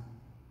time.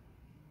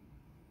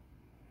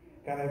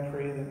 God, I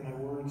pray that my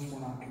words were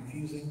not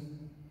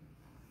confusing.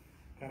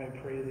 God, I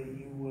pray that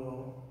you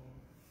will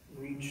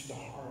reach the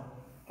heart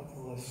of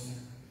the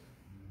listener.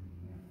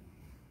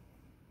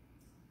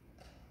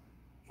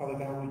 Father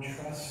God, we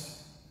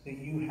trust that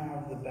you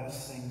have the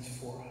best things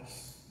for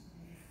us,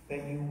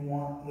 that you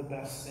want the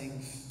best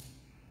things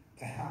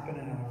to happen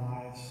in our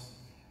lives.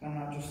 And I'm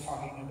not just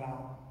talking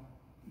about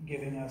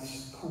giving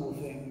us cool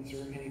things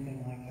or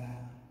anything like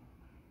that.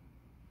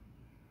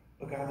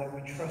 But God, that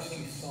we trust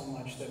you so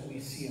much that we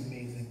see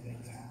amazing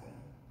things happen.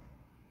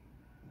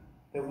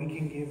 That we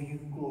can give you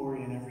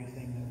glory in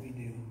everything that we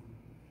do.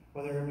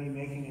 Whether it be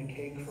making a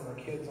cake for our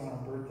kids on our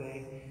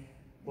birthday,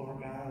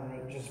 Lord God, or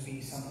it just be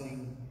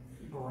something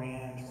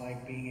grand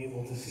like being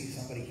able to see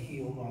somebody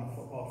healed on a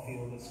football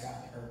field that's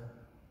gotten hurt.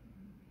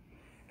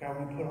 God,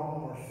 we put all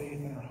of our faith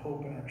and our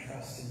hope and our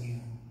trust in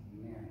you.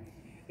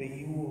 That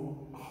you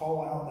will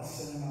call out the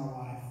sin in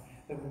our life,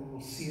 that we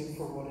will see it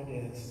for what it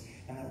is,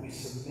 and that we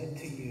submit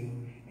to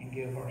you and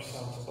give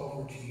ourselves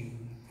over to you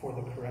for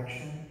the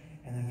correction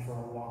and then for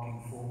our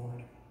walking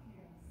forward.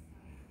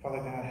 Father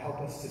God,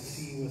 help us to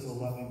see you as a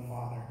loving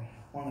Father,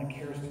 one that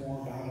cares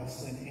more about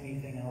us than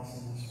anything else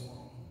in this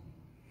world.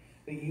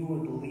 That you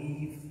would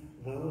leave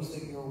those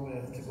that you're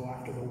with to go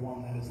after the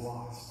one that is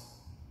lost.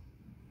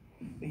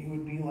 That you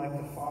would be like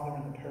the father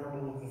in the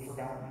parable of the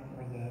forgotten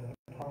or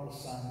the prodigal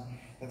son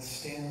that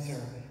stands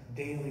there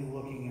daily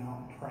looking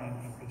out and praying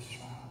for his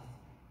child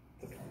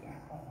to come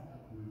back home.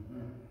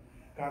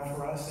 God,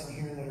 for us in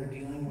here that are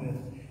dealing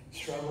with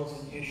struggles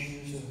and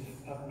issues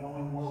of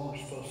knowing where we're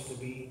supposed to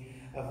be,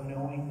 of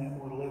knowing that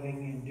we're living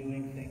and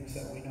doing things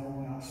that we know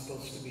we're not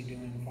supposed to be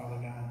doing,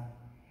 Father God,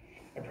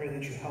 I pray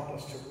that you help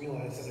us to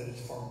realize that it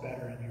is far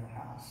better in your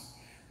house.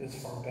 It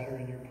is far better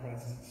in your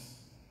presence.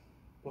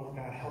 Lord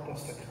God, help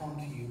us to come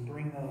to you,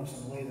 bring those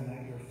and lay them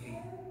at your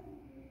feet.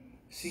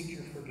 Seek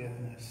your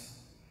forgiveness.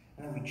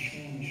 And then we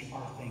change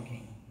our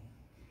thinking.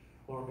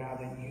 Lord God,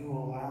 that you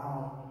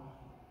allow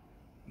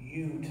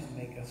you to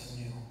make us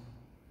new.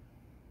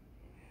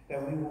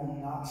 That we will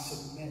not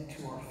submit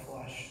to our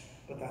flesh,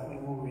 but that we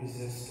will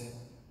resist it.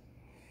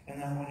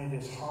 And that when it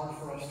is hard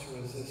for us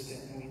to resist it,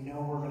 and we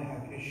know we're going to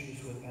have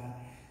issues with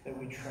that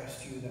we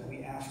trust you, that we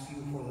ask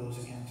you for those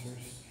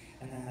answers,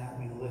 and then that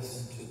we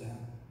listen to them.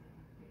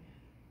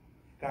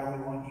 God,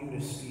 we want you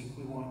to speak.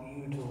 We want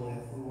you to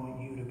live. We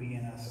want you to be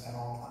in us at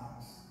all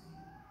times.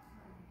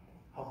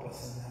 Help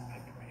us in that, I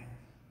pray.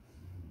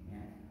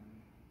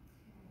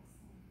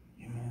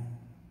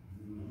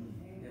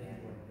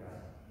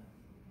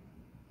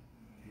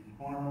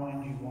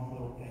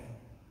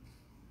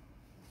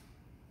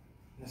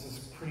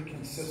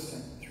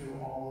 consistent through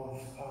all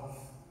of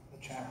the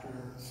chapter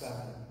 7.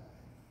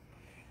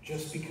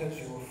 Just because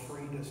you're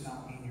free does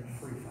not mean you're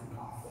free from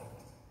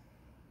conflict.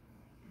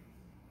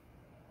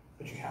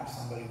 But you have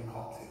somebody to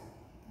call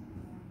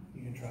to.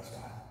 You can trust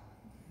God.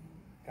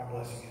 God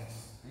bless you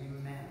guys.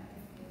 Amen.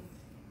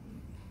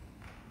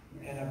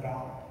 In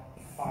about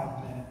 10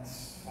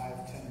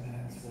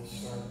 minutes, we'll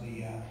start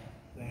the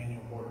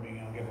annual board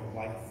meeting. I'll give a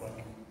light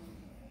flick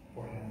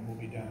for you, and we'll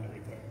be done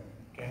pretty quick.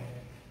 Okay?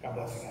 God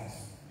bless you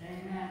guys.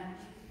 Amen.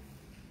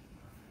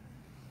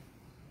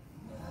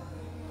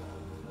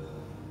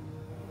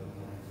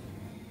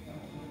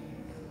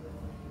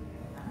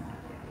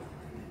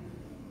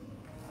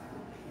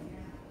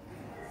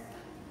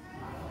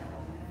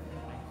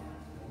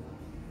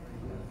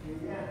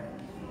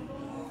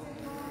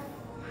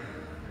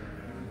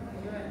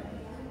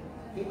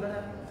 Keep it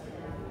up.